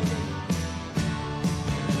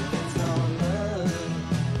 It's all love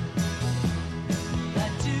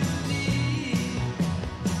that you need,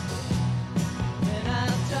 and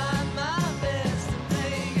I'll try my best to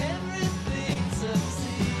make everything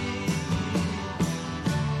succeed.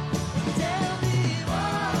 Tell me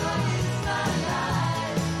what is my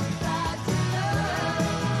life without your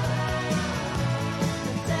love?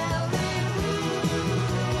 Tell me who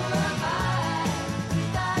am I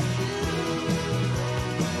without you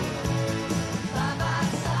by my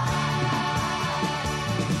side?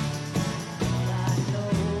 I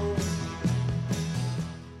know.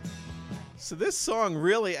 So this song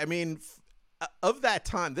really, I mean, of that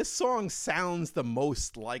time, this song sounds the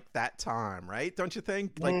most like that time, right? Don't you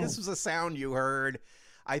think? Like this was a sound you heard,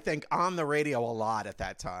 I think, on the radio a lot at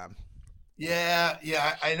that time. Yeah.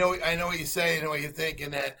 I know what you're saying. I know what you're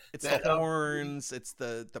thinking. It's the horns, it's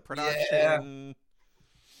the production.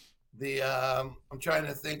 I'm trying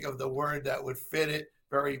to think of the word that would fit it.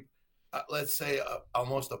 Very let's say,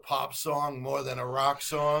 almost a pop song more than a rock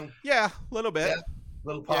song. Yeah, a little bit. Yeah,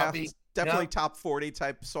 little Yeah, poppy. it's definitely top 40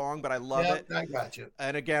 type song, but I love Yeah, it. I got you.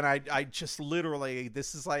 And again, I just literally,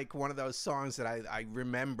 this is like one of those songs that I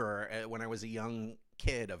remember when I was a young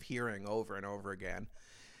kid of hearing over and over again.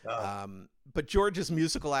 But George's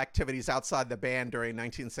musical activities outside the band during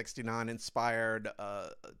 1969 inspired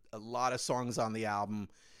a lot of songs on the album.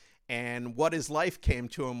 And What Is Life came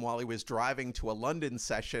to him while he was driving to a London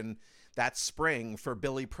session that spring for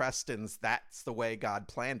Billy Preston's That's the Way God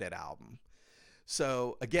Planned It album.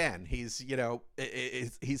 So again, he's, you know,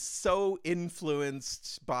 he's so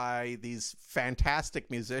influenced by these fantastic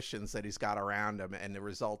musicians that he's got around him, and the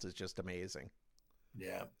result is just amazing.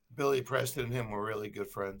 Yeah, Billy Preston and him were really good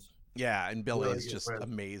friends. Yeah, and Billy Really is good just friend.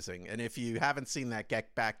 amazing. And if you haven't seen that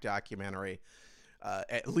Get Back documentary,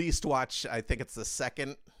 at least watch, I think it's the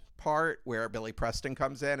second part where Billy Preston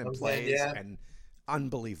comes in and Comes in, plays, yeah. and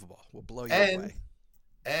unbelievable. Will blow you And away.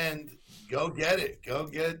 and go get it. Go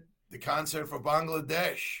get the concert for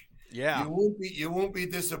Bangladesh. Yeah. You won't be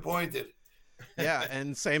disappointed. Yeah,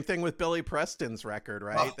 and same thing with Billy Preston's record,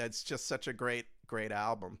 right? Oh. That's just such a great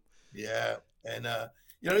album. Yeah, and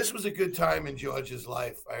you know, this was a good time in George's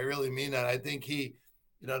life. I really mean that. I think he,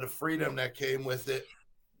 you know, the freedom that came with it.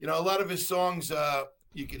 You know, a lot of his songs,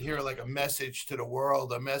 you could hear like a message to the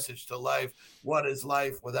world, a message to life. What is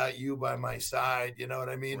life without you by my side? You know what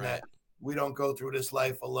I mean? Right. That we don't go through this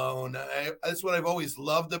life alone. That's what I've always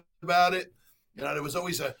loved about it. You know, there was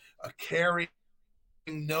always a caring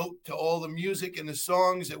note to all the music and the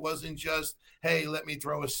songs. It wasn't just, hey, let me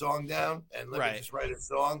throw a song down and let Right. me just write a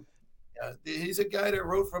song. He's a guy that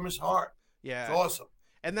wrote from his heart. Yeah. It's awesome.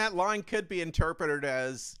 And that line could be interpreted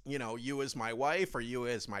as, you know, you as my wife or you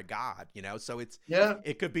as my God, you know? So Yeah.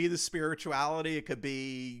 it could be the spirituality. It could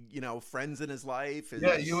be, you know, friends in his life.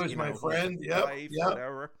 Yeah, you as my friend. Yep, Wife, yep.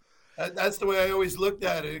 whatever. That's the way I always looked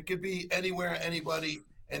at it. It could be anywhere, anybody,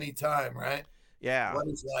 anytime, right? Yeah. What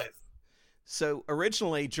is life? So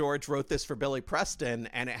originally, George wrote this for Billy Preston,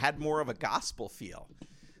 and it had more of a gospel feel.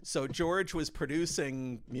 So George was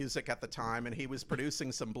producing music at the time, and he was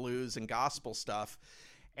producing some blues and gospel stuff.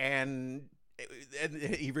 And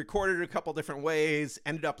he recorded it a couple different ways,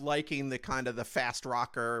 ended up liking the kind of the fast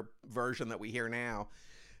rocker version that we hear now.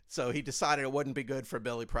 So he decided it wouldn't be good for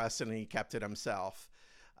Billy Preston, and he kept it himself.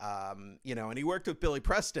 You know, and he worked with Billy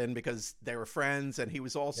Preston because they were friends, and he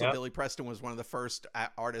was also, Yep. Billy Preston was one of the first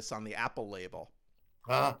artists on the Apple label.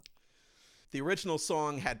 Huh? The original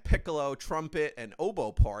song had piccolo, trumpet, and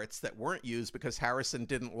oboe parts that weren't used because Harrison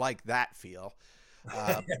didn't like that feel.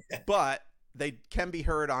 But they can be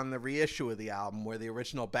heard on the reissue of the album where the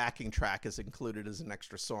original backing track is included as an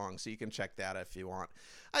extra song. So you can check that if you want.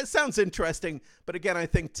 It sounds interesting. But again, I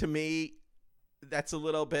think to me, that's a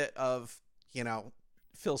little bit of, you know,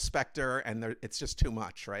 Phil Spector, and it's just too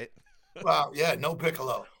much, right? Well, yeah, no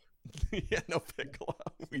piccolo. Yeah, no piccolo.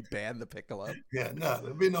 We banned the piccolo. Yeah, no,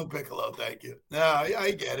 there'll be no piccolo. Thank you. No,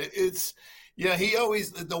 I get it. It's, yeah, he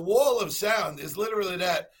always, the wall of sound is literally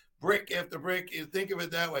that brick after brick. You think of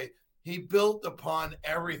it that way. He built upon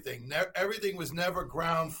everything. Everything was never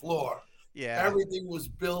ground floor. Yeah. Everything was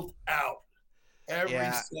built out. Every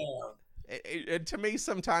Yeah. sound. It, to me,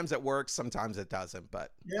 sometimes it works, sometimes it doesn't.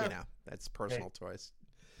 But, Yeah. you know, that's personal choice.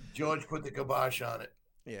 George put the kibosh on it.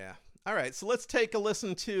 Yeah. All right. So let's take a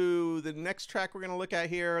listen to the next track we're going to look at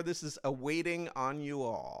here. This is Awaiting on You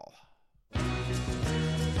All.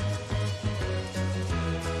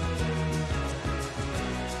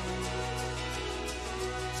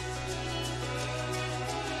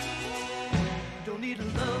 Don't need a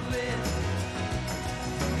loving,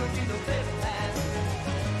 don't need no better pass.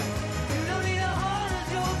 You don't need a heart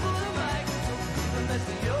as your full of mic, unless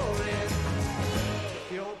you're in.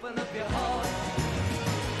 If you open up your heart,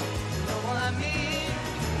 you know what I mean.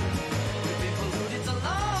 We've been polluted so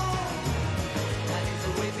long, I need to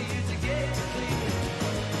wait for you to get clean.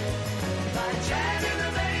 By chanting the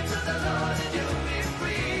names of the Lord and you'll be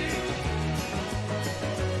free.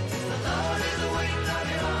 The Lord is waiting on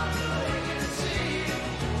your arms, you can see.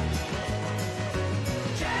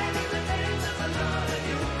 Chanting the names of the Lord and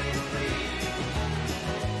you'll be free.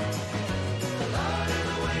 The Lord is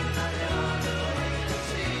waiting on your arms, you can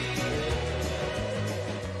see.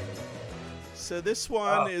 So this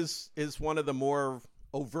one is one of the more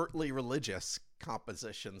overtly religious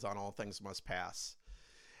compositions on All Things Must Pass.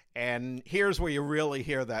 And here's where you really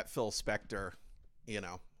hear that Phil Spector, you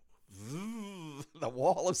know, the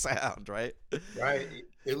wall of sound, right? Right.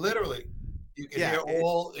 It literally. You can Yeah, hear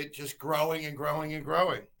all it just growing and growing and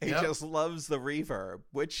growing. he Yep. just loves the reverb,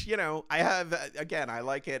 which, I have, again, I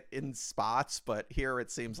like it in spots, but here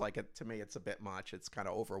it seems like to me, it's a bit much. It's kind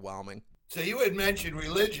of overwhelming. So you had mentioned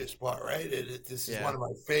religious part, right? This is Yeah. one of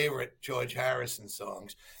my favorite George Harrison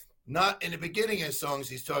songs. Not in the beginning of the songs,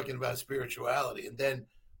 he's talking about spirituality, and then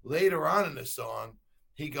later on in the song,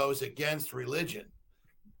 he goes against religion.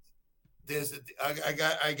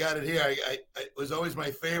 I got it here. It was always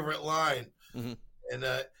my favorite line, Mhm.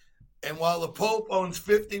 and while the Pope owns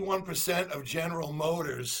 51% of General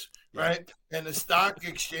Motors, Yeah. right, and the stock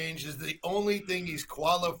exchange is the only thing he's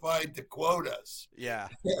qualified to quote us. Yeah,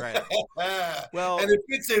 right. Well, and it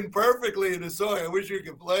fits in perfectly in the song. I wish we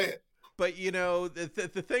could play it. but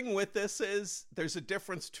the thing with this is there's a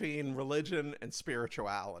difference between religion and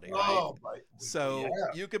spirituality, right? Oh my! So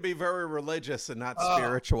yeah. you could be very religious and not Oh.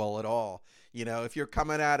 spiritual at all. If you're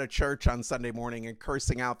coming out of church on Sunday morning and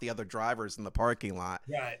cursing out the other drivers in the parking lot,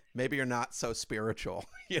 Right. maybe you're not so spiritual.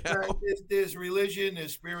 Right. There's religion,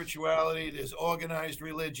 there's spirituality, there's organized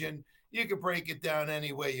religion. You can break it down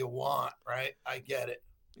any way you want, right? I get it.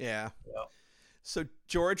 Yeah. Yeah. So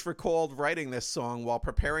George recalled writing this song while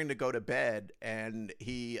preparing to go to bed, and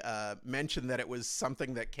he mentioned that it was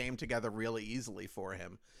something that came together really easily for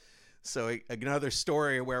him. So another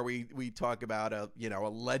story where we talk about a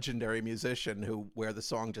legendary musician where the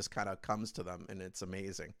song just kind of comes to them, and it's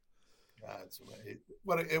amazing.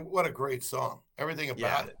 What a great song! Everything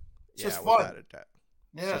about it. It's just without fun. a doubt.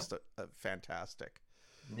 Yeah. It's just a fantastic.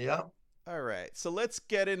 Yeah. All right, so let's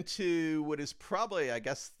get into what is probably, I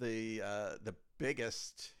guess, the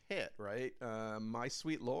biggest hit, right? My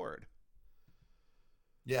Sweet Lord.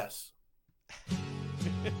 Yes.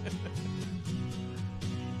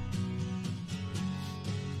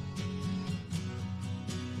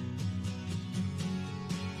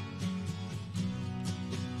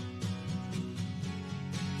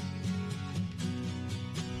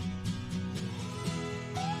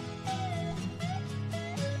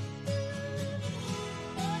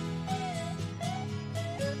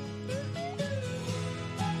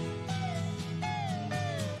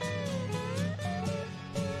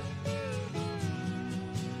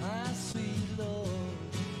 My sweet Lord,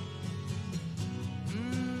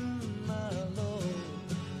 my Lord,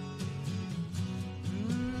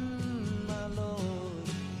 my Lord.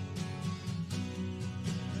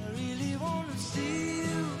 I really want to see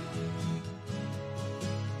you,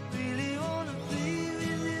 really want to be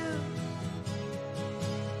with you,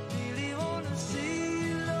 really want to see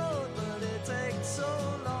you, Lord, but it takes so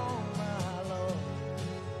long, my Lord,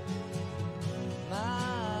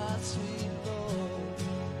 my sweet Lord.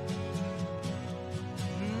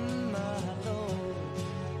 My Lord,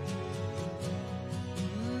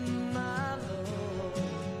 my Lord,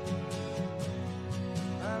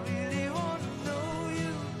 I really want to know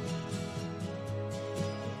you,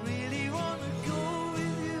 really want to go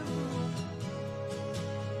with you,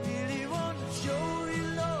 really want to show you,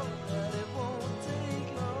 Lord, that it won't take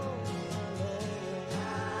long,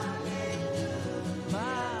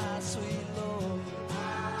 my sweet Lord,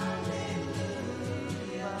 my Lord.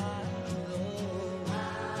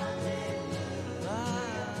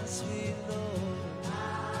 My sweet Lord, I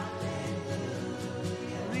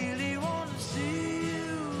really want to see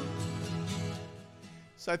you.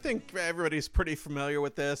 So I think everybody's pretty familiar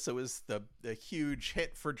with this. It was the huge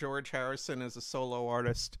hit for George Harrison as a solo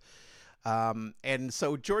artist. And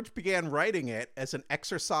so George began writing it as an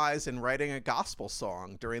exercise in writing a gospel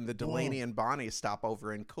song during the Delaney and Bonnie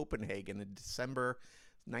stopover in Copenhagen in December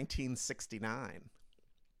 1969.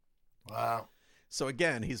 Wow. So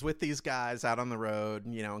again, he's with these guys out on the road,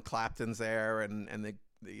 and Clapton's there, and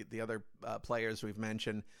the other players we've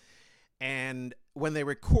mentioned. And when they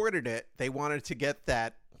recorded it, they wanted to get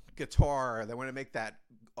that guitar. They wanted to make that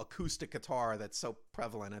acoustic guitar that's so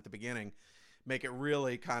prevalent at the beginning, make it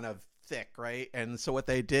really kind of thick, right? And so what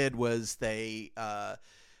they did was they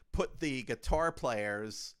put the guitar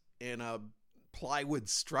players in a plywood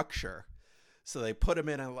structure. So they put them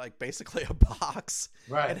in basically a box,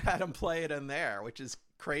 Right. and had them play it in there, which is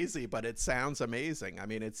crazy, but it sounds amazing. I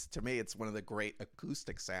mean, to me, it's one of the great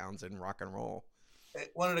acoustic sounds in rock and roll.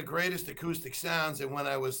 One of the greatest acoustic sounds. And when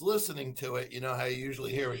I was listening to it, you know how you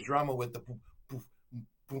usually hear a drummer with the boom, boom,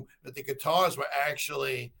 boom, but the guitars were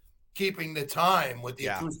actually keeping the time with the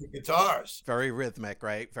Yeah. acoustic guitars. Very rhythmic,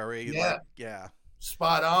 right? Very, Yeah. yeah,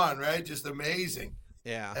 Spot on, right? Just amazing.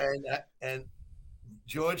 yeah. And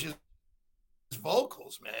George's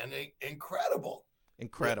vocals, man, incredible.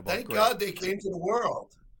 Incredible. Thank Great. God they came to the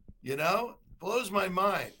world. Blows my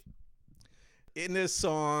mind. in this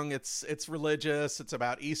song, it's religious. It's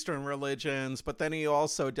about Eastern religions, but then he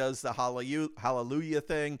also does the hallelujah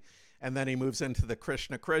thing, and then he moves into the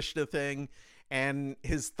Krishna thing. And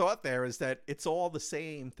his thought there is that it's all the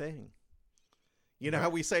same thing. You know how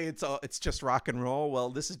we say it's just rock and roll? Well,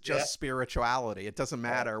 this is just spirituality. It doesn't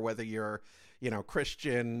matter whether you're,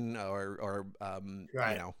 Christian or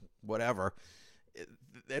whatever.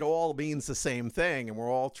 It all means the same thing, and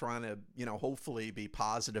we're all trying to, hopefully be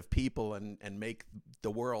positive people and make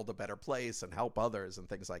the world a better place and help others and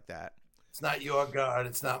things like that. It's not your God.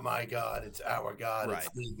 It's not my God. It's our God. Right. It's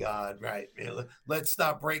the God. Right. Let's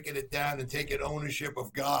stop breaking it down and taking ownership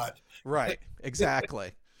of God. Right.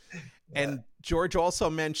 Exactly. And George also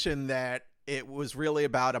mentioned that it was really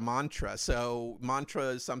about a mantra. So mantra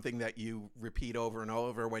is something that you repeat over and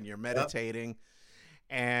over when you're meditating. Yep.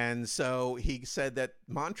 And so he said that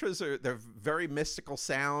mantras they're very mystical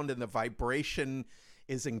sound, and the vibration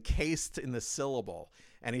is encased in the syllable.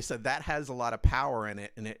 And he said that has a lot of power in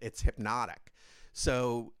it, and it's hypnotic.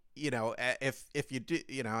 So, if you do,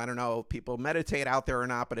 I don't know if people meditate out there or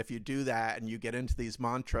not, but if you do that and you get into these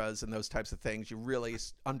mantras and those types of things, you really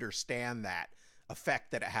understand that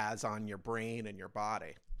effect that it has on your brain and your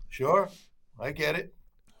body. Sure. I get it.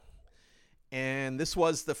 And this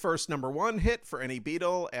was the first #1 hit for any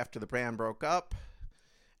Beatle after the band broke up.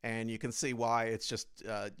 And you can see why it's just,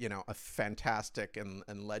 a fantastic and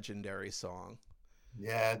legendary song.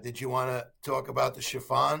 Yeah. Did you want to talk about the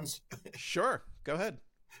chiffons? Sure. Go ahead.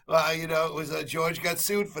 Well, it was George got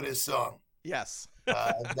sued for this song. Yes.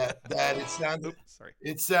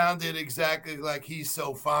 It sounded exactly like He's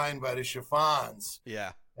So Fine by the Chiffons.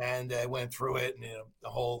 Yeah. And I went through it, and the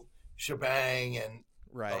whole shebang, and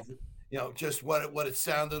right. Just what it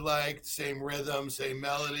sounded like, same rhythm, same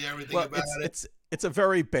melody, everything about it. It's a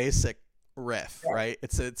very basic riff, right?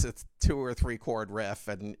 It's a 2 or 3 chord riff,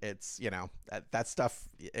 and it's that stuff,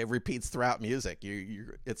 it repeats throughout music.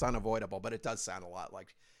 It's unavoidable, but it does sound a lot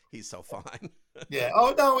like He's So Fine. Yeah.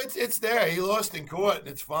 Oh no, it's there. He lost in court, and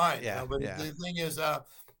it's fine. Yeah. But the thing is,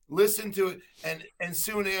 listen to it, and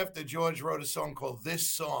soon after, George wrote a song called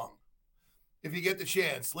This Song. If you get the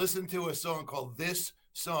chance, listen to a song called This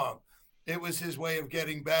Song. It was his way of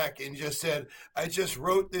getting back, and just said, I just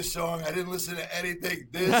wrote this song. I didn't listen to anything.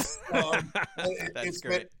 This song. That's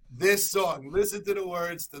great. This song. Listen to the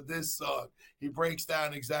words to this song. He breaks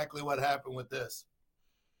down exactly what happened with this.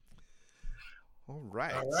 All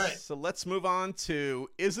right. So let's move on to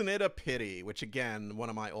Isn't It a Pity, which, again, one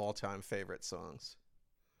of my all-time favorite songs.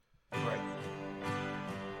 Right.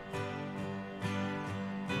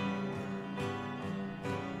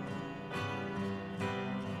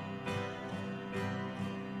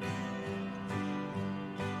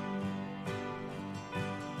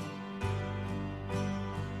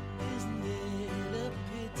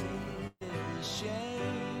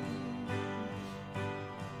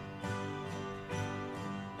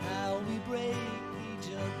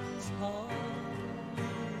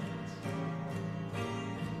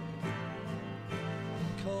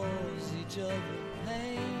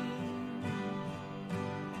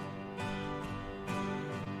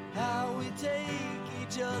 How we take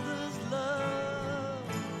each other's love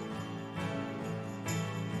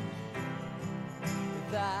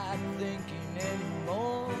without thinking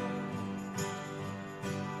anymore,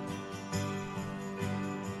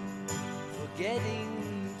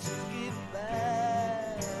 forgetting to give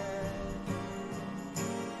back.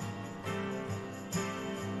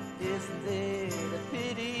 Isn't it a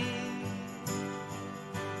pity?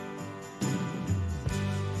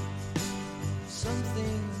 Some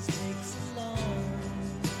things take so long,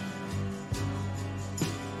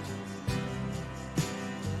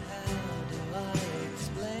 but how do I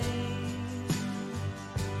explain?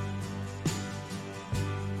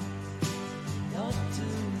 Not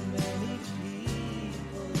too many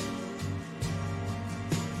people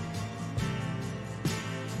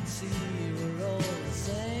can see we're all the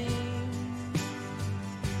same,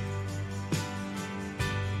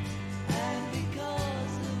 and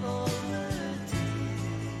because of all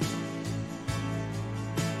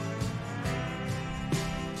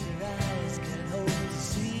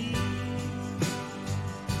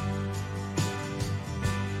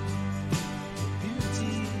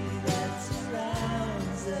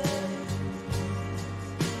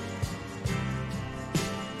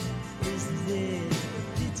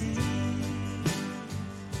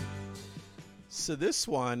So this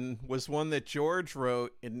one was one that George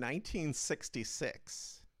wrote in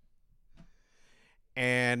 1966.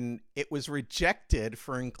 And it was rejected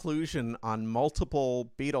for inclusion on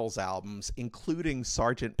multiple Beatles albums, including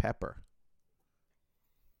Sgt. Pepper.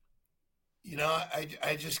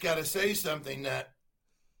 I just got to say something that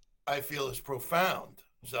I feel is profound.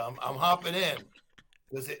 So I'm hopping in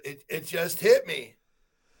because it just hit me.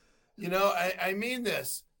 I mean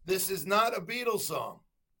this. This is not a Beatles song.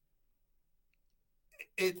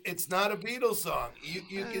 It's not a Beatles song. You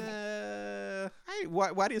can. Hey,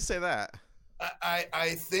 why do you say that?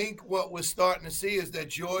 I think what we're starting to see is that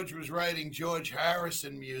George was writing George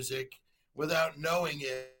Harrison music without knowing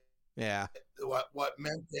it. Yeah. What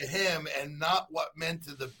meant to him and not what meant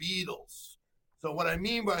to the Beatles. So what I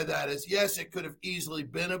mean by that is, yes, it could have easily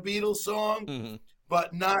been a Beatles song, Mm-hmm.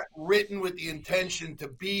 but not written with the intention to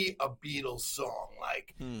be a Beatles song.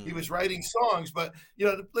 Like he was writing songs, but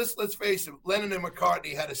let's face it, Lennon and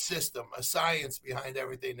McCartney had a system, a science behind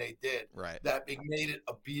everything they did. Right. That made it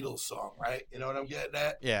a Beatles song, right? You know what I'm getting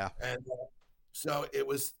at? Yeah. And so it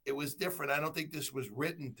was different. I don't think this was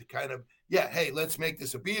written to kind of, hey, let's make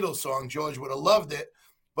this a Beatles song. George would have loved it,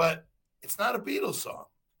 but it's not a Beatles song.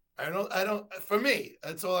 I don't, for me,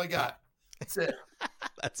 that's all I got. That's it.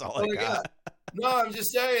 That's all I got. No, I'm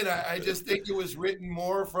just saying, I just think it was written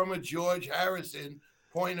more from a George Harrison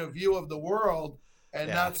point of view of the world and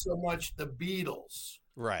not so much the Beatles.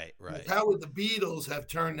 Right. How would the Beatles have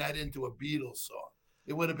turned that into a Beatles song?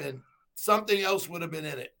 It would have been, something else would have been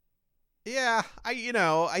in it. Yeah,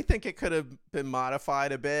 I think it could have been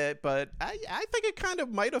modified a bit, but I think it kind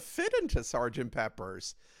of might have fit into Sgt.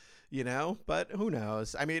 Pepper's, but who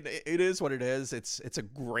knows? I mean, it is what it is. It's a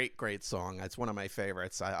great song. It's one of my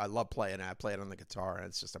favorites. I love playing it. I play it on the guitar, and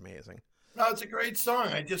it's just amazing. No, it's a great song.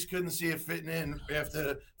 I just couldn't see it fitting in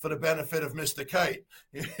for the benefit of Mr. Kite.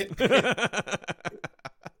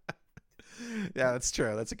 Yeah, that's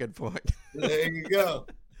true. That's a good point. There you go.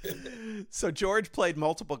 So George played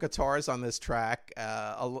multiple guitars on this track,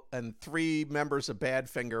 and 3 members of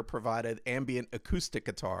Badfinger provided ambient acoustic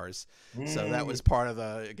guitars. So that was part of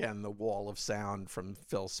the wall of sound from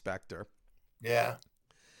Phil Spector. Yeah.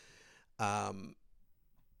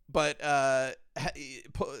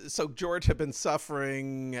 So George had been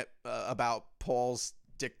suffering about Paul's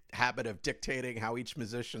habit of dictating how each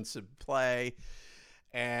musician should play,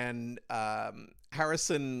 and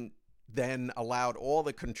Harrison then allowed all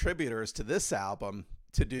the contributors to this album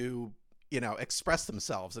to do, express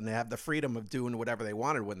themselves, and they have the freedom of doing whatever they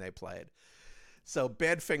wanted when they played. So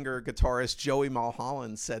Badfinger guitarist Joey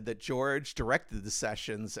Mulholland said that George directed the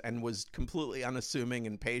sessions and was completely unassuming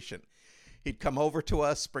and patient. He'd come over to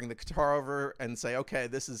us, bring the guitar over, and say, okay,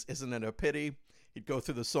 isn't it a pity? He'd go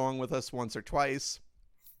through the song with us once or twice,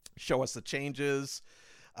 show us the changes.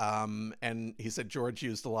 And he said George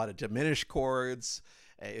used a lot of diminished chords.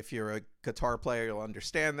 If you're a guitar player, you'll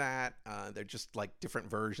understand that. They're just like different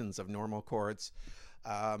versions of normal chords.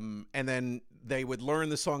 And then they would learn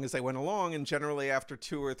the song as they went along, and generally after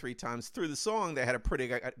 2 or 3 times through the song, they had a pretty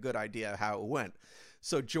good idea how it went.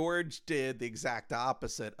 So George did the exact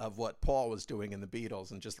opposite of what Paul was doing in the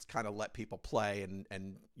Beatles, and just kind of let people play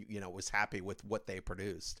and was happy with what they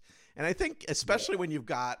produced. And I think especially when you've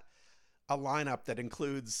got a lineup that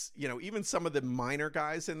includes, even some of the minor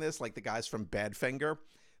guys in this, like the guys from Badfinger,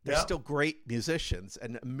 they're still great musicians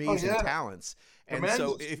and amazing talents. And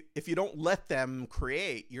so if you don't let them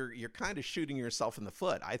create, you're kind of shooting yourself in the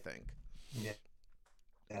foot, I think.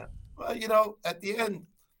 Yeah. Well, at the end,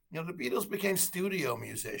 the Beatles became studio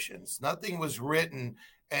musicians. Nothing was written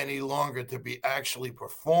any longer to be actually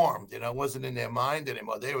performed. It wasn't in their mind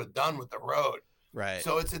anymore. They were done with the road. Right.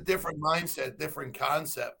 So it's a different mindset, different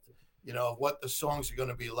concept, of what the songs are going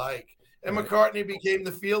to be like. And McCartney became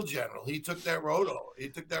the field general. He took that role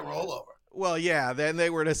over. Well, yeah, then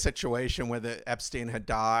they were in a situation where Epstein had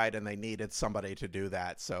died and they needed somebody to do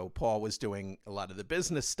that. So Paul was doing a lot of the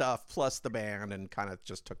business stuff plus the band and kind of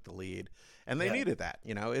just took the lead. And they needed that.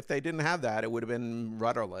 If they didn't have that, it would have been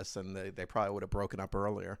rudderless, and they probably would have broken up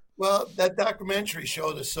earlier. Well, that documentary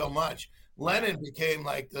showed us so much. Lennon became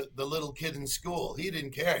like the little kid in school. He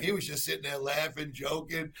didn't care. He was just sitting there laughing,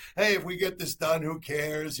 joking. Hey, if we get this done, who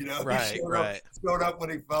cares? Right, he showed up when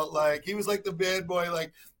he felt like. He was like the bad boy,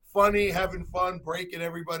 like funny, having fun, breaking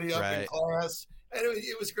everybody up in class. And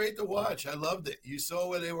it was great to watch. I loved it. You saw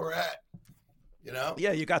where they were at.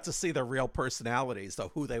 Yeah, you got to see the real personalities, though,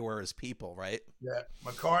 who they were as people, right? Yeah.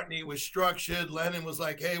 McCartney was structured. Lennon was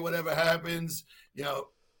like, hey, whatever happens.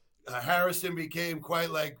 Harrison became quite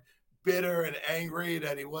like bitter and angry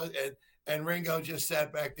that he was, and Ringo just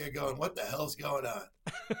sat back there going, what the hell's going on?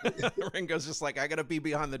 Ringo's just like, I gotta be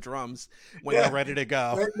behind the drums when they're ready to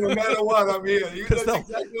go. No matter what, I'm here. That's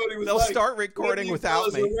exactly what he was they'll like. Start recording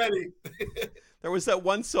without me. There was that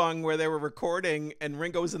one song where they were recording and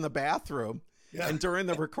Ringo was in the bathroom, Yeah. And during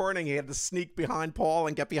the recording, he had to sneak behind Paul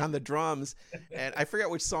and get behind the drums. And I forget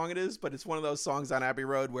which song it is, but it's one of those songs on Abbey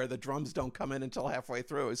Road where the drums don't come in until halfway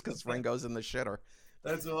through. It's because Ringo's in the shitter.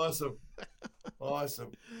 That's awesome.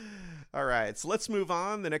 Awesome. All right, so let's move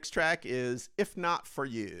on. The next track is If Not For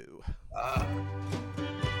You.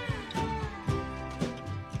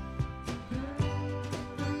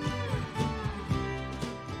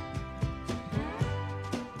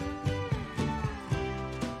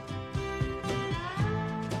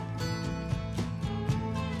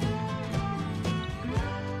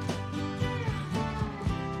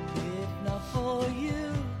 If not for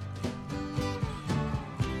you,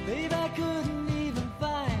 babe, I couldn't even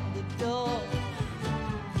find the door.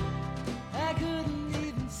 I couldn't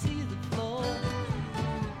even see the floor.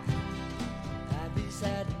 I'd be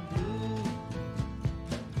sad and blue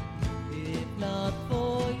if not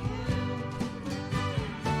for you.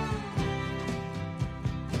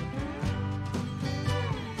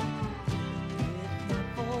 If not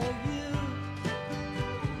for you,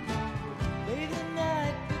 late at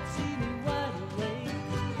night would see me wide awake.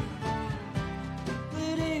 The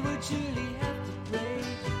day would surely have to break.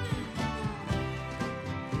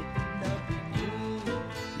 It would not be you,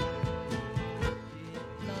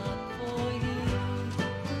 if not for you.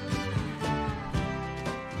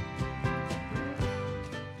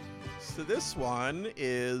 So this one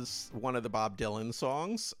is one of the Bob Dylan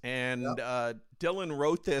songs, and Dylan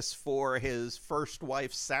wrote this for his first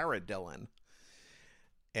wife, Sarah Dylan.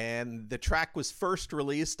 And the track was first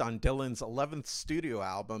released on Dylan's 11th studio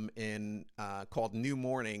album called New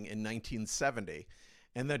Morning in 1970.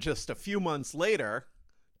 And then just a few months later,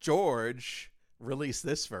 George released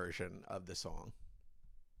this version of the song.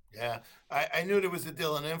 Yeah. I knew there was a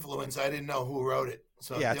Dylan influence. I didn't know who wrote it.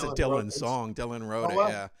 So Yeah, it's a wrote Dylan this. song. Dylan wrote Oh, it, wow.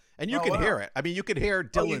 yeah. And you Oh, can wow. hear it. I mean, you could hear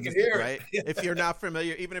Oh, Dylan, you can hear it. right? If you're not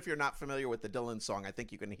familiar, even if you're not familiar with the Dylan song, I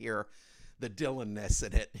think you can hear the Dylan-ness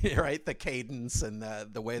in it, right? The cadence and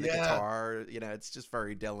the way the Yeah. guitar, it's just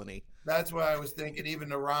very Dylan-y. That's why I was thinking, even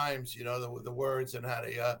the rhymes, the words and how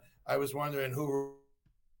they, I was wondering who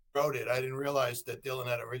wrote it. I didn't realize that Dylan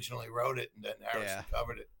had originally wrote it and then Harrison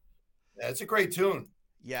covered it. Yeah, it's a great tune.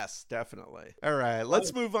 Yes, definitely. All right,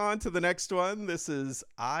 let's move on to the next one. This is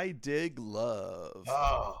I Dig Love.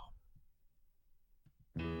 Oh,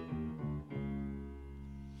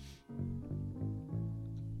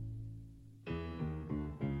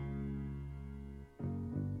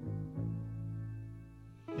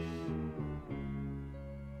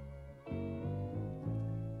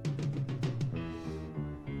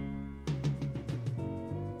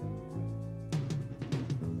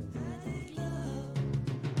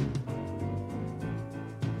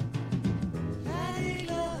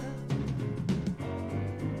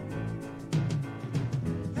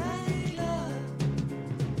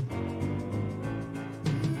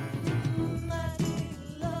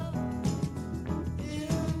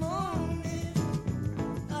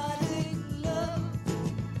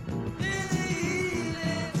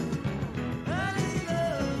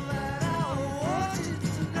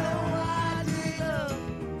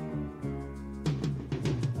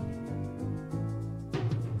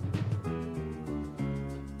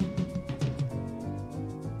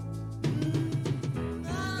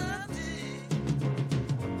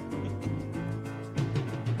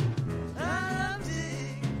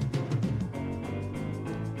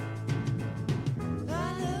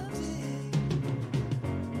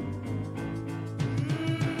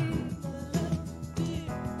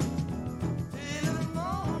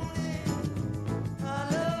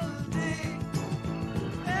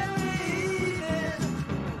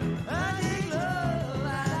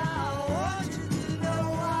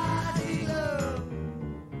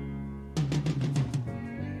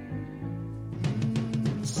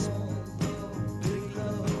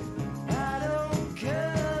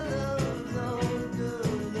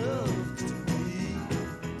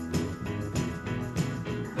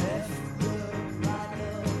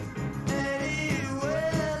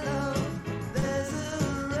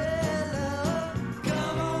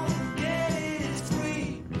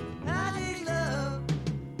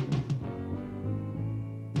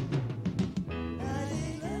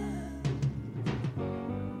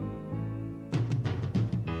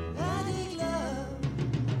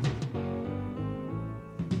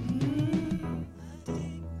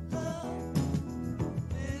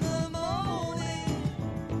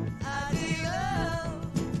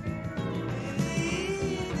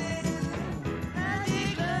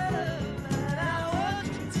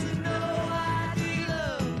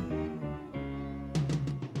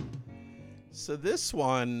 So this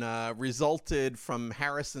one resulted from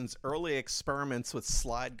Harrison's early experiments with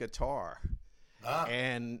slide guitar. Ah,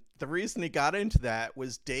 And the reason he got into that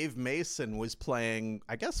was Dave Mason was playing,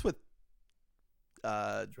 I guess, with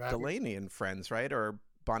Travis. Delaney and Friends, right? Or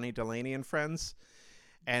Bonnie Delaney and Friends.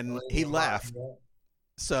 And Delaney he and left. Bonnie,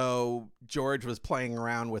 So George was playing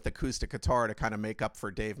around with acoustic guitar to kind of make up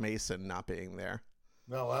for Dave Mason not being there.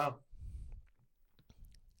 yeah. Oh, wow.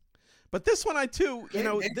 But this one, Dave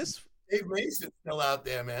this. Dave Mason's still out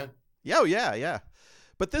there, man. Oh, yeah, yeah.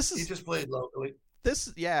 But this He is just played locally.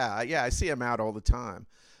 yeah, I see him out all the time.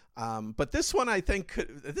 But this one,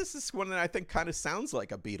 this is one that I think kind of sounds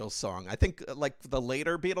like a Beatles song. I think like the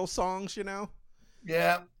later Beatles songs,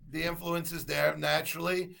 Yeah, the influence is there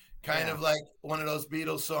naturally. Kind Yeah. of like one of those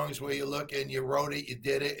Beatles songs where you look and you wrote it, you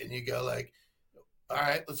did it, and you go like, all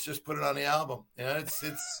right, let's just put it on the album. It's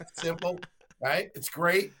simple, right? It's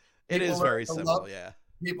great. It is People learn very to simple. love- Yeah,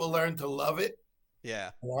 People learn to love it.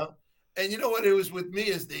 yeah, You know? And you know what? It was with me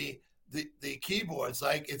is the keyboards.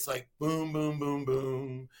 Like it's like boom, boom, boom,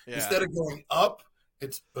 boom. yeah. Instead of going up,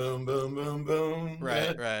 it's boom, boom, boom, boom.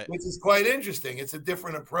 Right, right. Which is quite interesting. It's a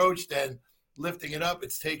different approach than lifting it up.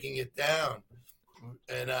 It's taking it down.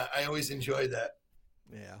 And I always enjoy that.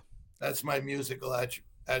 Yeah. That's my musical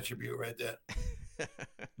attribute right there.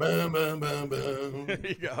 Boom, boom, boom, boom. There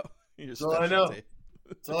you go. Your That's all I know. specialty.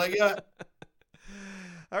 That's all I got.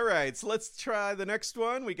 All right, so let's try the next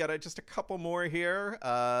one. We got just a couple more here.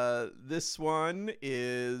 This one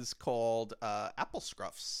is called Apple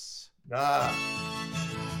Scruffs. Ah.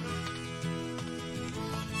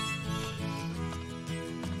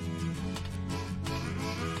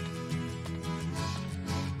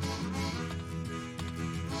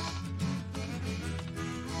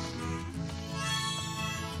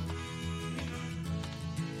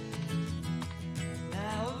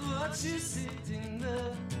 Now watch you sitting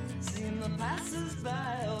there, seeing the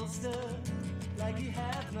passers-by all stir, like you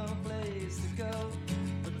have no place to go.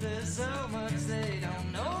 But there's so much they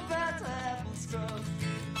don't know about apple scrubs.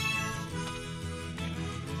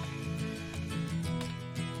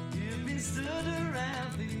 You've been stood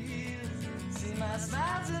around for years, seen my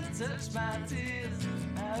smiles and touched my tears.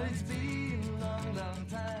 Now it's been a long, long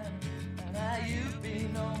time, and now you've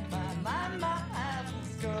been on my mind, my apple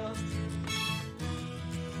scrubs.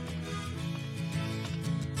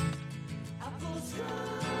 Apple scrubs,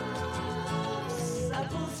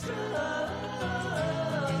 apple scrubs.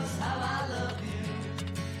 How I love you,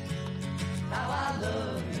 how I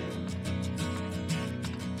love you.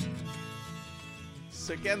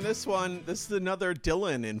 So again, this is another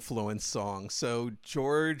Dylan influence song. So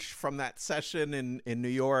George, from that session in New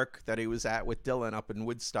York that he was at with Dylan up in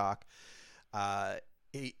Woodstock,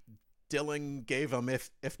 Dylan gave him if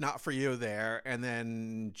Not For You there, and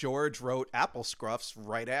then George wrote Apple Scruffs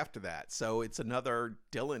right after that. So it's another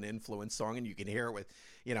Dylan influence song, and you can hear it with,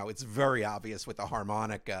 it's very obvious with the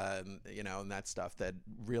harmonica and and that stuff that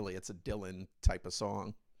really it's a Dylan type of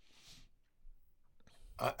song.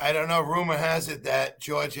 I don't know. Rumor has it that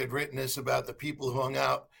George had written this about the people who hung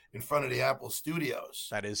out in front of the Apple studios.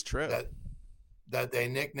 That is true. That they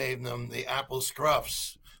nicknamed them the Apple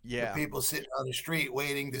Scruffs. Yeah. The people sitting on the street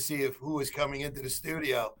waiting to see who was coming into the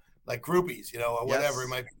studio, like groupies, or whatever. Yes. It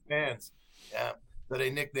might be fans. Yeah. So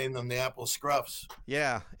they nicknamed them the Apple Scruffs.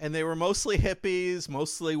 Yeah, and they were mostly hippies,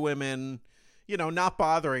 mostly women, not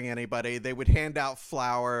bothering anybody. They would hand out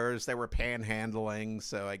flowers. They were panhandling,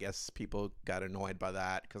 so I guess people got annoyed by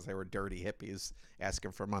that because they were dirty hippies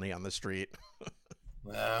asking for money on the street.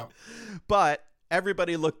 Wow. But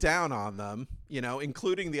everybody looked down on them,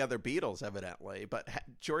 including the other Beatles, evidently. But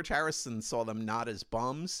George Harrison saw them not as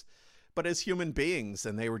bums, but as human beings,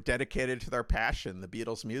 and they were dedicated to their passion, the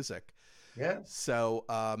Beatles' music. Yeah. So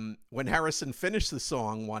when Harrison finished the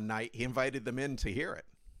song one night, he invited them in to hear it.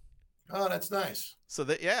 Oh, that's nice. So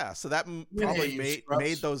that Yeah, probably you made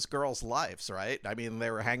scrubs. those girls' lives, right? I mean,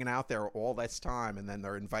 they were hanging out there all this time, and then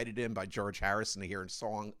they're invited in by George Harrison to hear a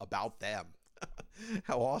song about them.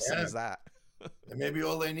 How awesome Yeah. is that? And maybe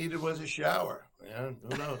all they needed was a shower. Yeah,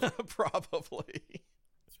 who knows? Probably.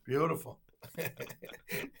 It's beautiful.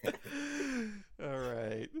 All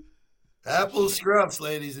right. Apple Scruffs,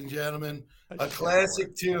 ladies and gentlemen. A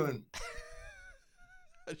classic tune.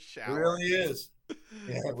 A It shower. really is.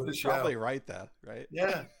 Yeah, with a shower. Probably right, though, right?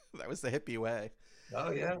 Yeah. That was the hippie way.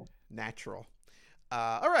 Oh, yeah. Natural.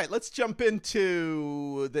 All right, let's jump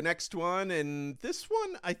into the next one. And this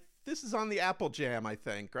one, this is on the Apple Jam, I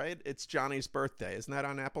think, right? It's Johnny's Birthday. Isn't that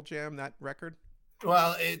on Apple Jam, that record?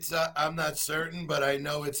 Well, it's I'm not certain, but I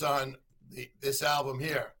know it's on this album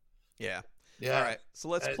here. Yeah. Yeah. All right, so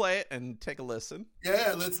let's play it and take a listen.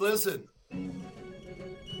 Yeah, let's listen.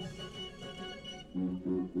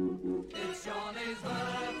 It's Johnny's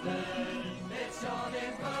birthday. It's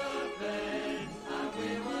Johnny's birthday.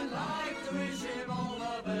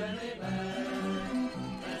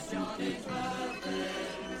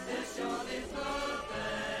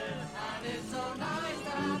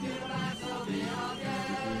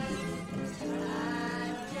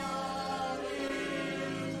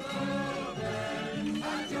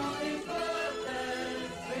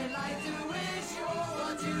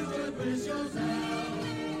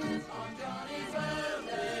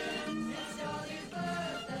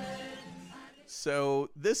 So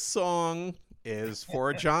this song is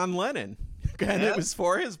for John Lennon, and it was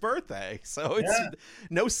for his birthday. So it's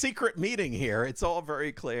no secret meeting here. It's all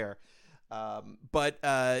very clear. But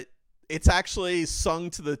it's actually sung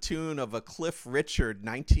to the tune of a Cliff Richard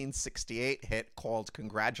 1968 hit called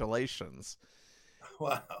 "Congratulations."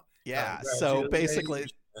 Wow. Yeah. So basically,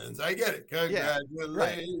 I get it.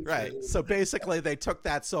 Congratulations. Right. So basically, they took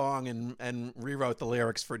that song and rewrote the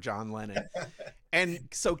lyrics for John Lennon. And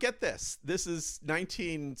so get this. This is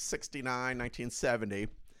 1969, 1970.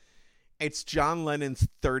 It's John Lennon's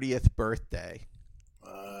 30th birthday.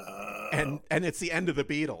 And it's the end of the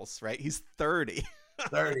Beatles, right? He's 30.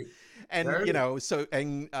 30. And 30. you know, so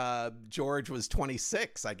George was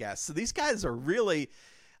 26, I guess. So these guys are really,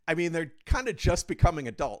 I mean, they're kind of just becoming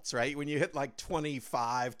adults, right? When you hit like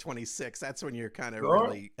 25, 26, that's when you're kind of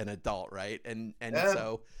really an adult, right? And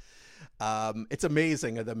so it's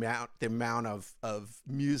amazing the amount of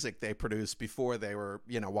music they produced before they were,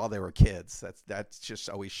 you know, while they were kids. That's just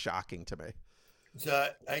always shocking to me. So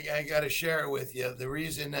I got to share it with you. The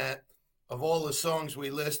reason that of all the songs we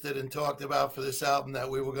listed and talked about for this album that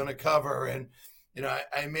we were going to cover, and you know,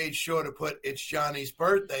 I made sure to put "It's Johnny's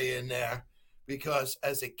Birthday" in there because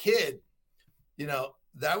as a kid, you know,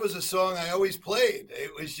 that was a song I always played.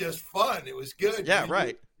 It was just fun. It was good. Yeah,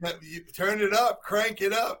 right. You turn it up, crank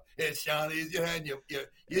it up. It's Johnny's, and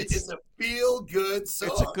it's a feel good song.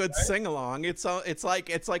 It's a good sing along. It's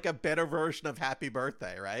like a better version of Happy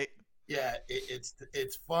Birthday, right? Yeah,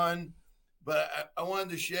 it's fun. But I wanted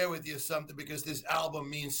to share with you something because this album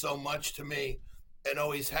means so much to me and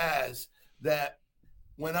always has, that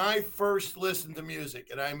when I first listened to music,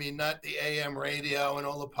 and I mean not the AM radio and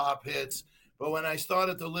all the pop hits, but when I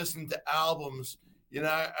started to listen to albums, you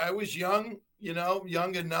know, I was young, you know,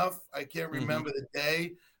 young enough. I can't remember the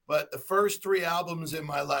day, but the first 3 albums in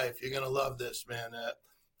my life, you're going to love this, man.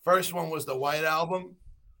 First one was the White Album,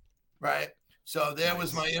 right? So there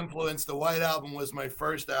was my influence. The White Album was my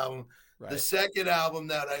first album. Right. The second album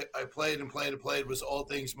that I played was All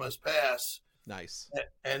Things Must Pass. Nice.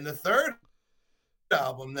 And the third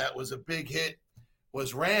album that was a big hit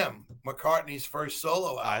was Ram, McCartney's first solo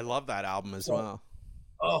album. I love that album as well.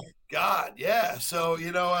 Oh, God, yeah. So,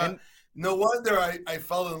 you know, no wonder I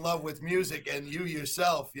fell in love with music, and you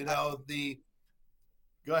yourself, you know,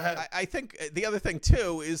 Go ahead. I think the other thing,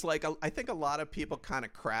 too, is like I think a lot of people kind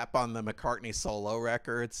of crap on the McCartney solo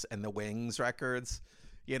records and the Wings records,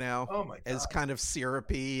 you know, as kind of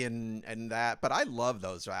syrupy and that. But I love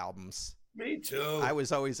those albums. Me too. I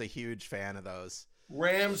was always a huge fan of those.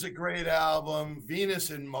 Ram's a great album.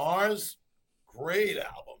 Venus and Mars, great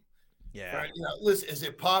album. Yeah. Right, you know, listen, is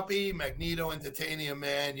it poppy? Magneto entertaining a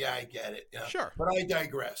man? Yeah, I get it. You know? Sure. But I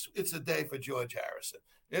digress. It's a day for George Harrison.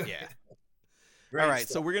 Yeah. All right,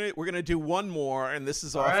 so we're gonna do one more, and this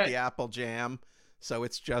is off the Apple Jam. So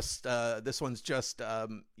it's just this one's just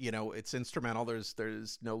you know, it's instrumental.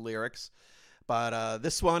 There's no lyrics, but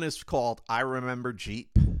this one is called "I Remember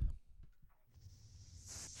Jeep."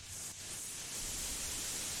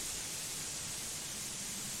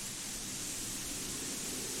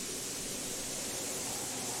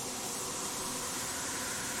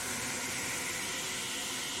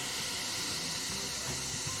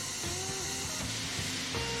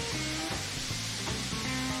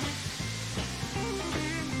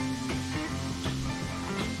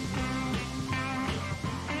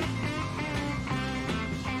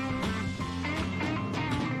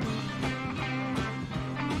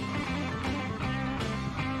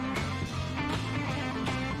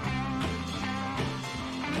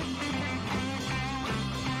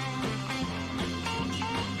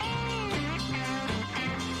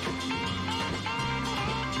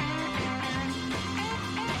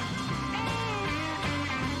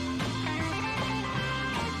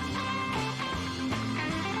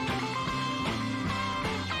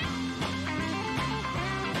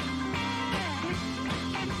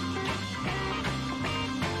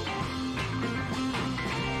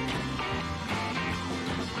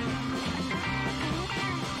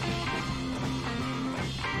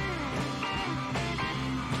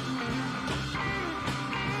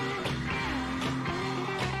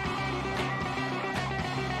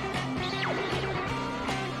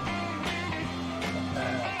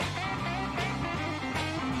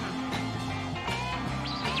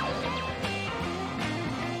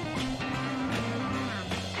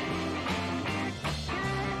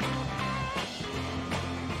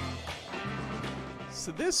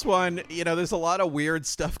 So this one, you know, there's a lot of weird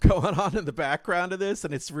stuff going on in the background of this,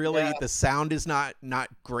 and it's really the sound is not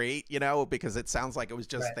great, you know, because it sounds like it was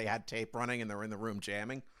just they had tape running and they're in the room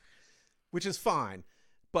jamming, which is fine.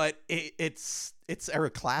 but it's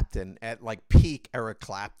Eric Clapton at like peak Eric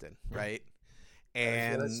Clapton, right?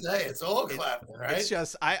 And I was gonna say it's all Clapton, right? It's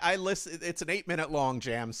just I listen. It's an 8-minute long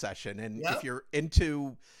jam session, and Yep. if you're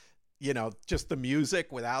into, you know, just the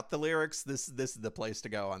music without the lyrics, this is the place to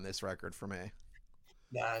go on this record for me.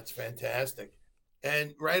 Nah, it's fantastic.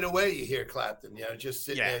 And right away you hear Clapton, you know, just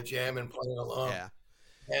sitting there jamming, playing along. Yeah.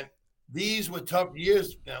 And these were tough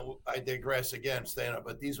years. Now I digress again, staying up,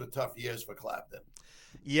 but these were tough years for Clapton.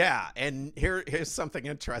 Yeah, and here's something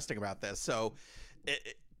interesting about this. So,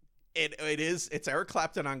 it's Eric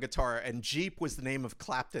Clapton on guitar, and Jeep was the name of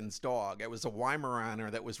Clapton's dog. It was a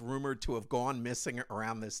Weimaraner that was rumored to have gone missing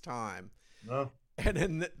around this time. No. And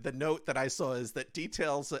then the note that I saw is that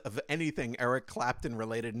details of anything Eric Clapton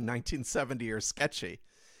related in 1970 are sketchy.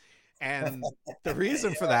 And the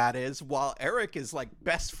reason for that is while Eric is like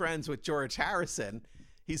best friends with George Harrison,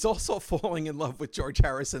 he's also falling in love with George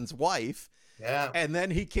Harrison's wife. Yeah. And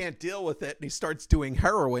then he can't deal with it, and he starts doing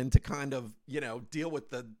heroin to kind of, you know, deal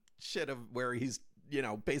with the shit of where he's, you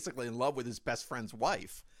know, basically in love with his best friend's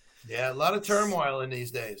wife. Yeah, a lot of turmoil in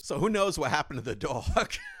these days. So who knows what happened to the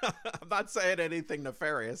dog? I'm not saying anything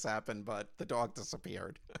nefarious happened, but the dog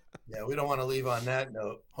disappeared. Yeah, we don't want to leave on that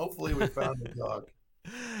note. Hopefully we found the dog.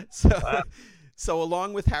 So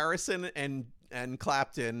along with Harrison and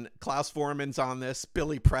Clapton, Klaus Voormann's on this,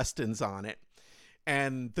 Billy Preston's on it,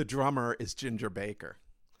 and the drummer is Ginger Baker.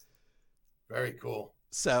 Very cool.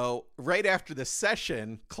 So right after the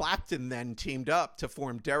session, Clapton then teamed up to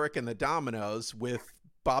form Derek and the Dominos with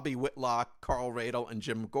Bobby Whitlock, Carl Radle, and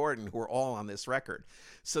Jim Gordon, who are all on this record.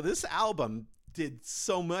 So this album did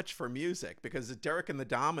so much for music because Derek and the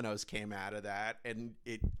Dominos came out of that, and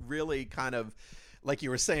it really kind of, like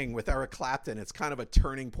you were saying with Eric Clapton, it's kind of a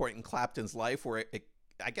turning point in Clapton's life where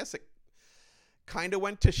I guess it kind of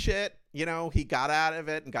went to shit. You know, he got out of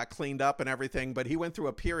it and got cleaned up and everything, but he went through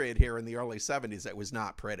a period here in the early 70s that was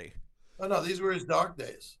not pretty. Oh, no, these were his dark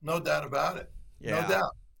days. No doubt about it. Yeah. No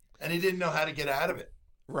doubt. And he didn't know how to get out of it.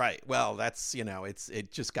 Right. Well, that's, you know,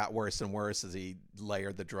 it just got worse and worse as he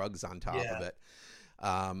layered the drugs on top of it.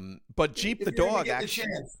 But Jeep the dog actually.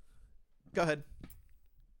 Go ahead.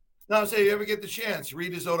 No, I'm saying, you ever get the chance,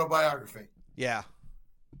 read his autobiography. Yeah.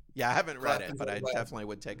 Yeah, I haven't read it, but I definitely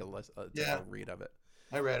would take a read of it.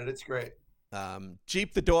 I read it. It's great.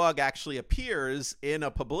 Jeep the dog actually appears in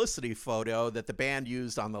a publicity photo that the band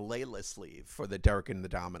used on the Layla sleeve for the Derek and the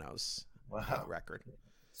Dominos record.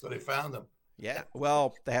 So they found him. Yeah,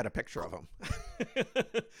 well, they had a picture of him.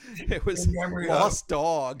 It was Lost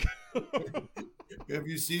Dog. Have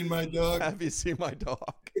you seen my dog? Have you seen my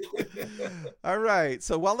dog? All right.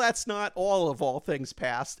 So, well, that's not all things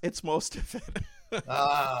past. It's most of it.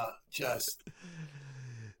 Just.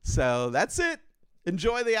 So that's it.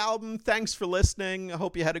 Enjoy the album. Thanks for listening. I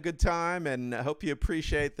hope you had a good time, and I hope you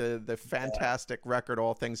appreciate the fantastic record,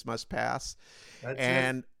 All Things Must Pass. That's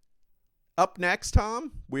it. Up next,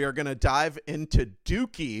 Tom, we are going to dive into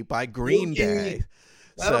Dookie by Green Day.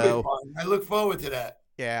 That'll be fun. I look forward to that.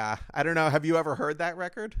 Yeah. I don't know. Have you ever heard that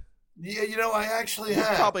record? Yeah, you know, I actually have.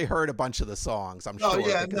 You've probably heard a bunch of the songs, I'm sure. Oh,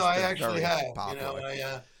 yeah. No, I actually have.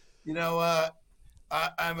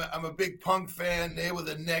 I'm a big punk fan. They were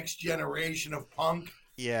the next generation of punk.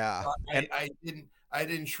 Yeah. I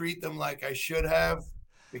didn't treat them like I should have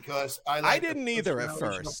because I didn't either at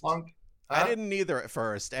first. I didn't either at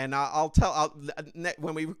first, and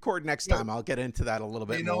when we record next time, I'll get into that a little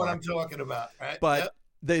bit. You know more. what I'm talking about, right? But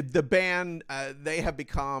the band, they have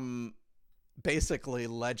become basically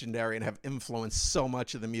legendary and have influenced so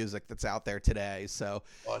much of the music that's out there today. So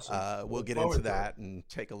awesome. We'll get into that and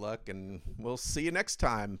take a look, and we'll see you next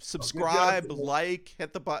time. Subscribe, like,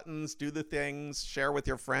 hit the buttons, do the things, share with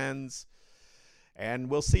your friends, and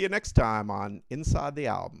we'll see you next time on Inside the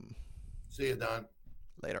Album. See you, Don.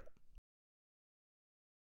 Later.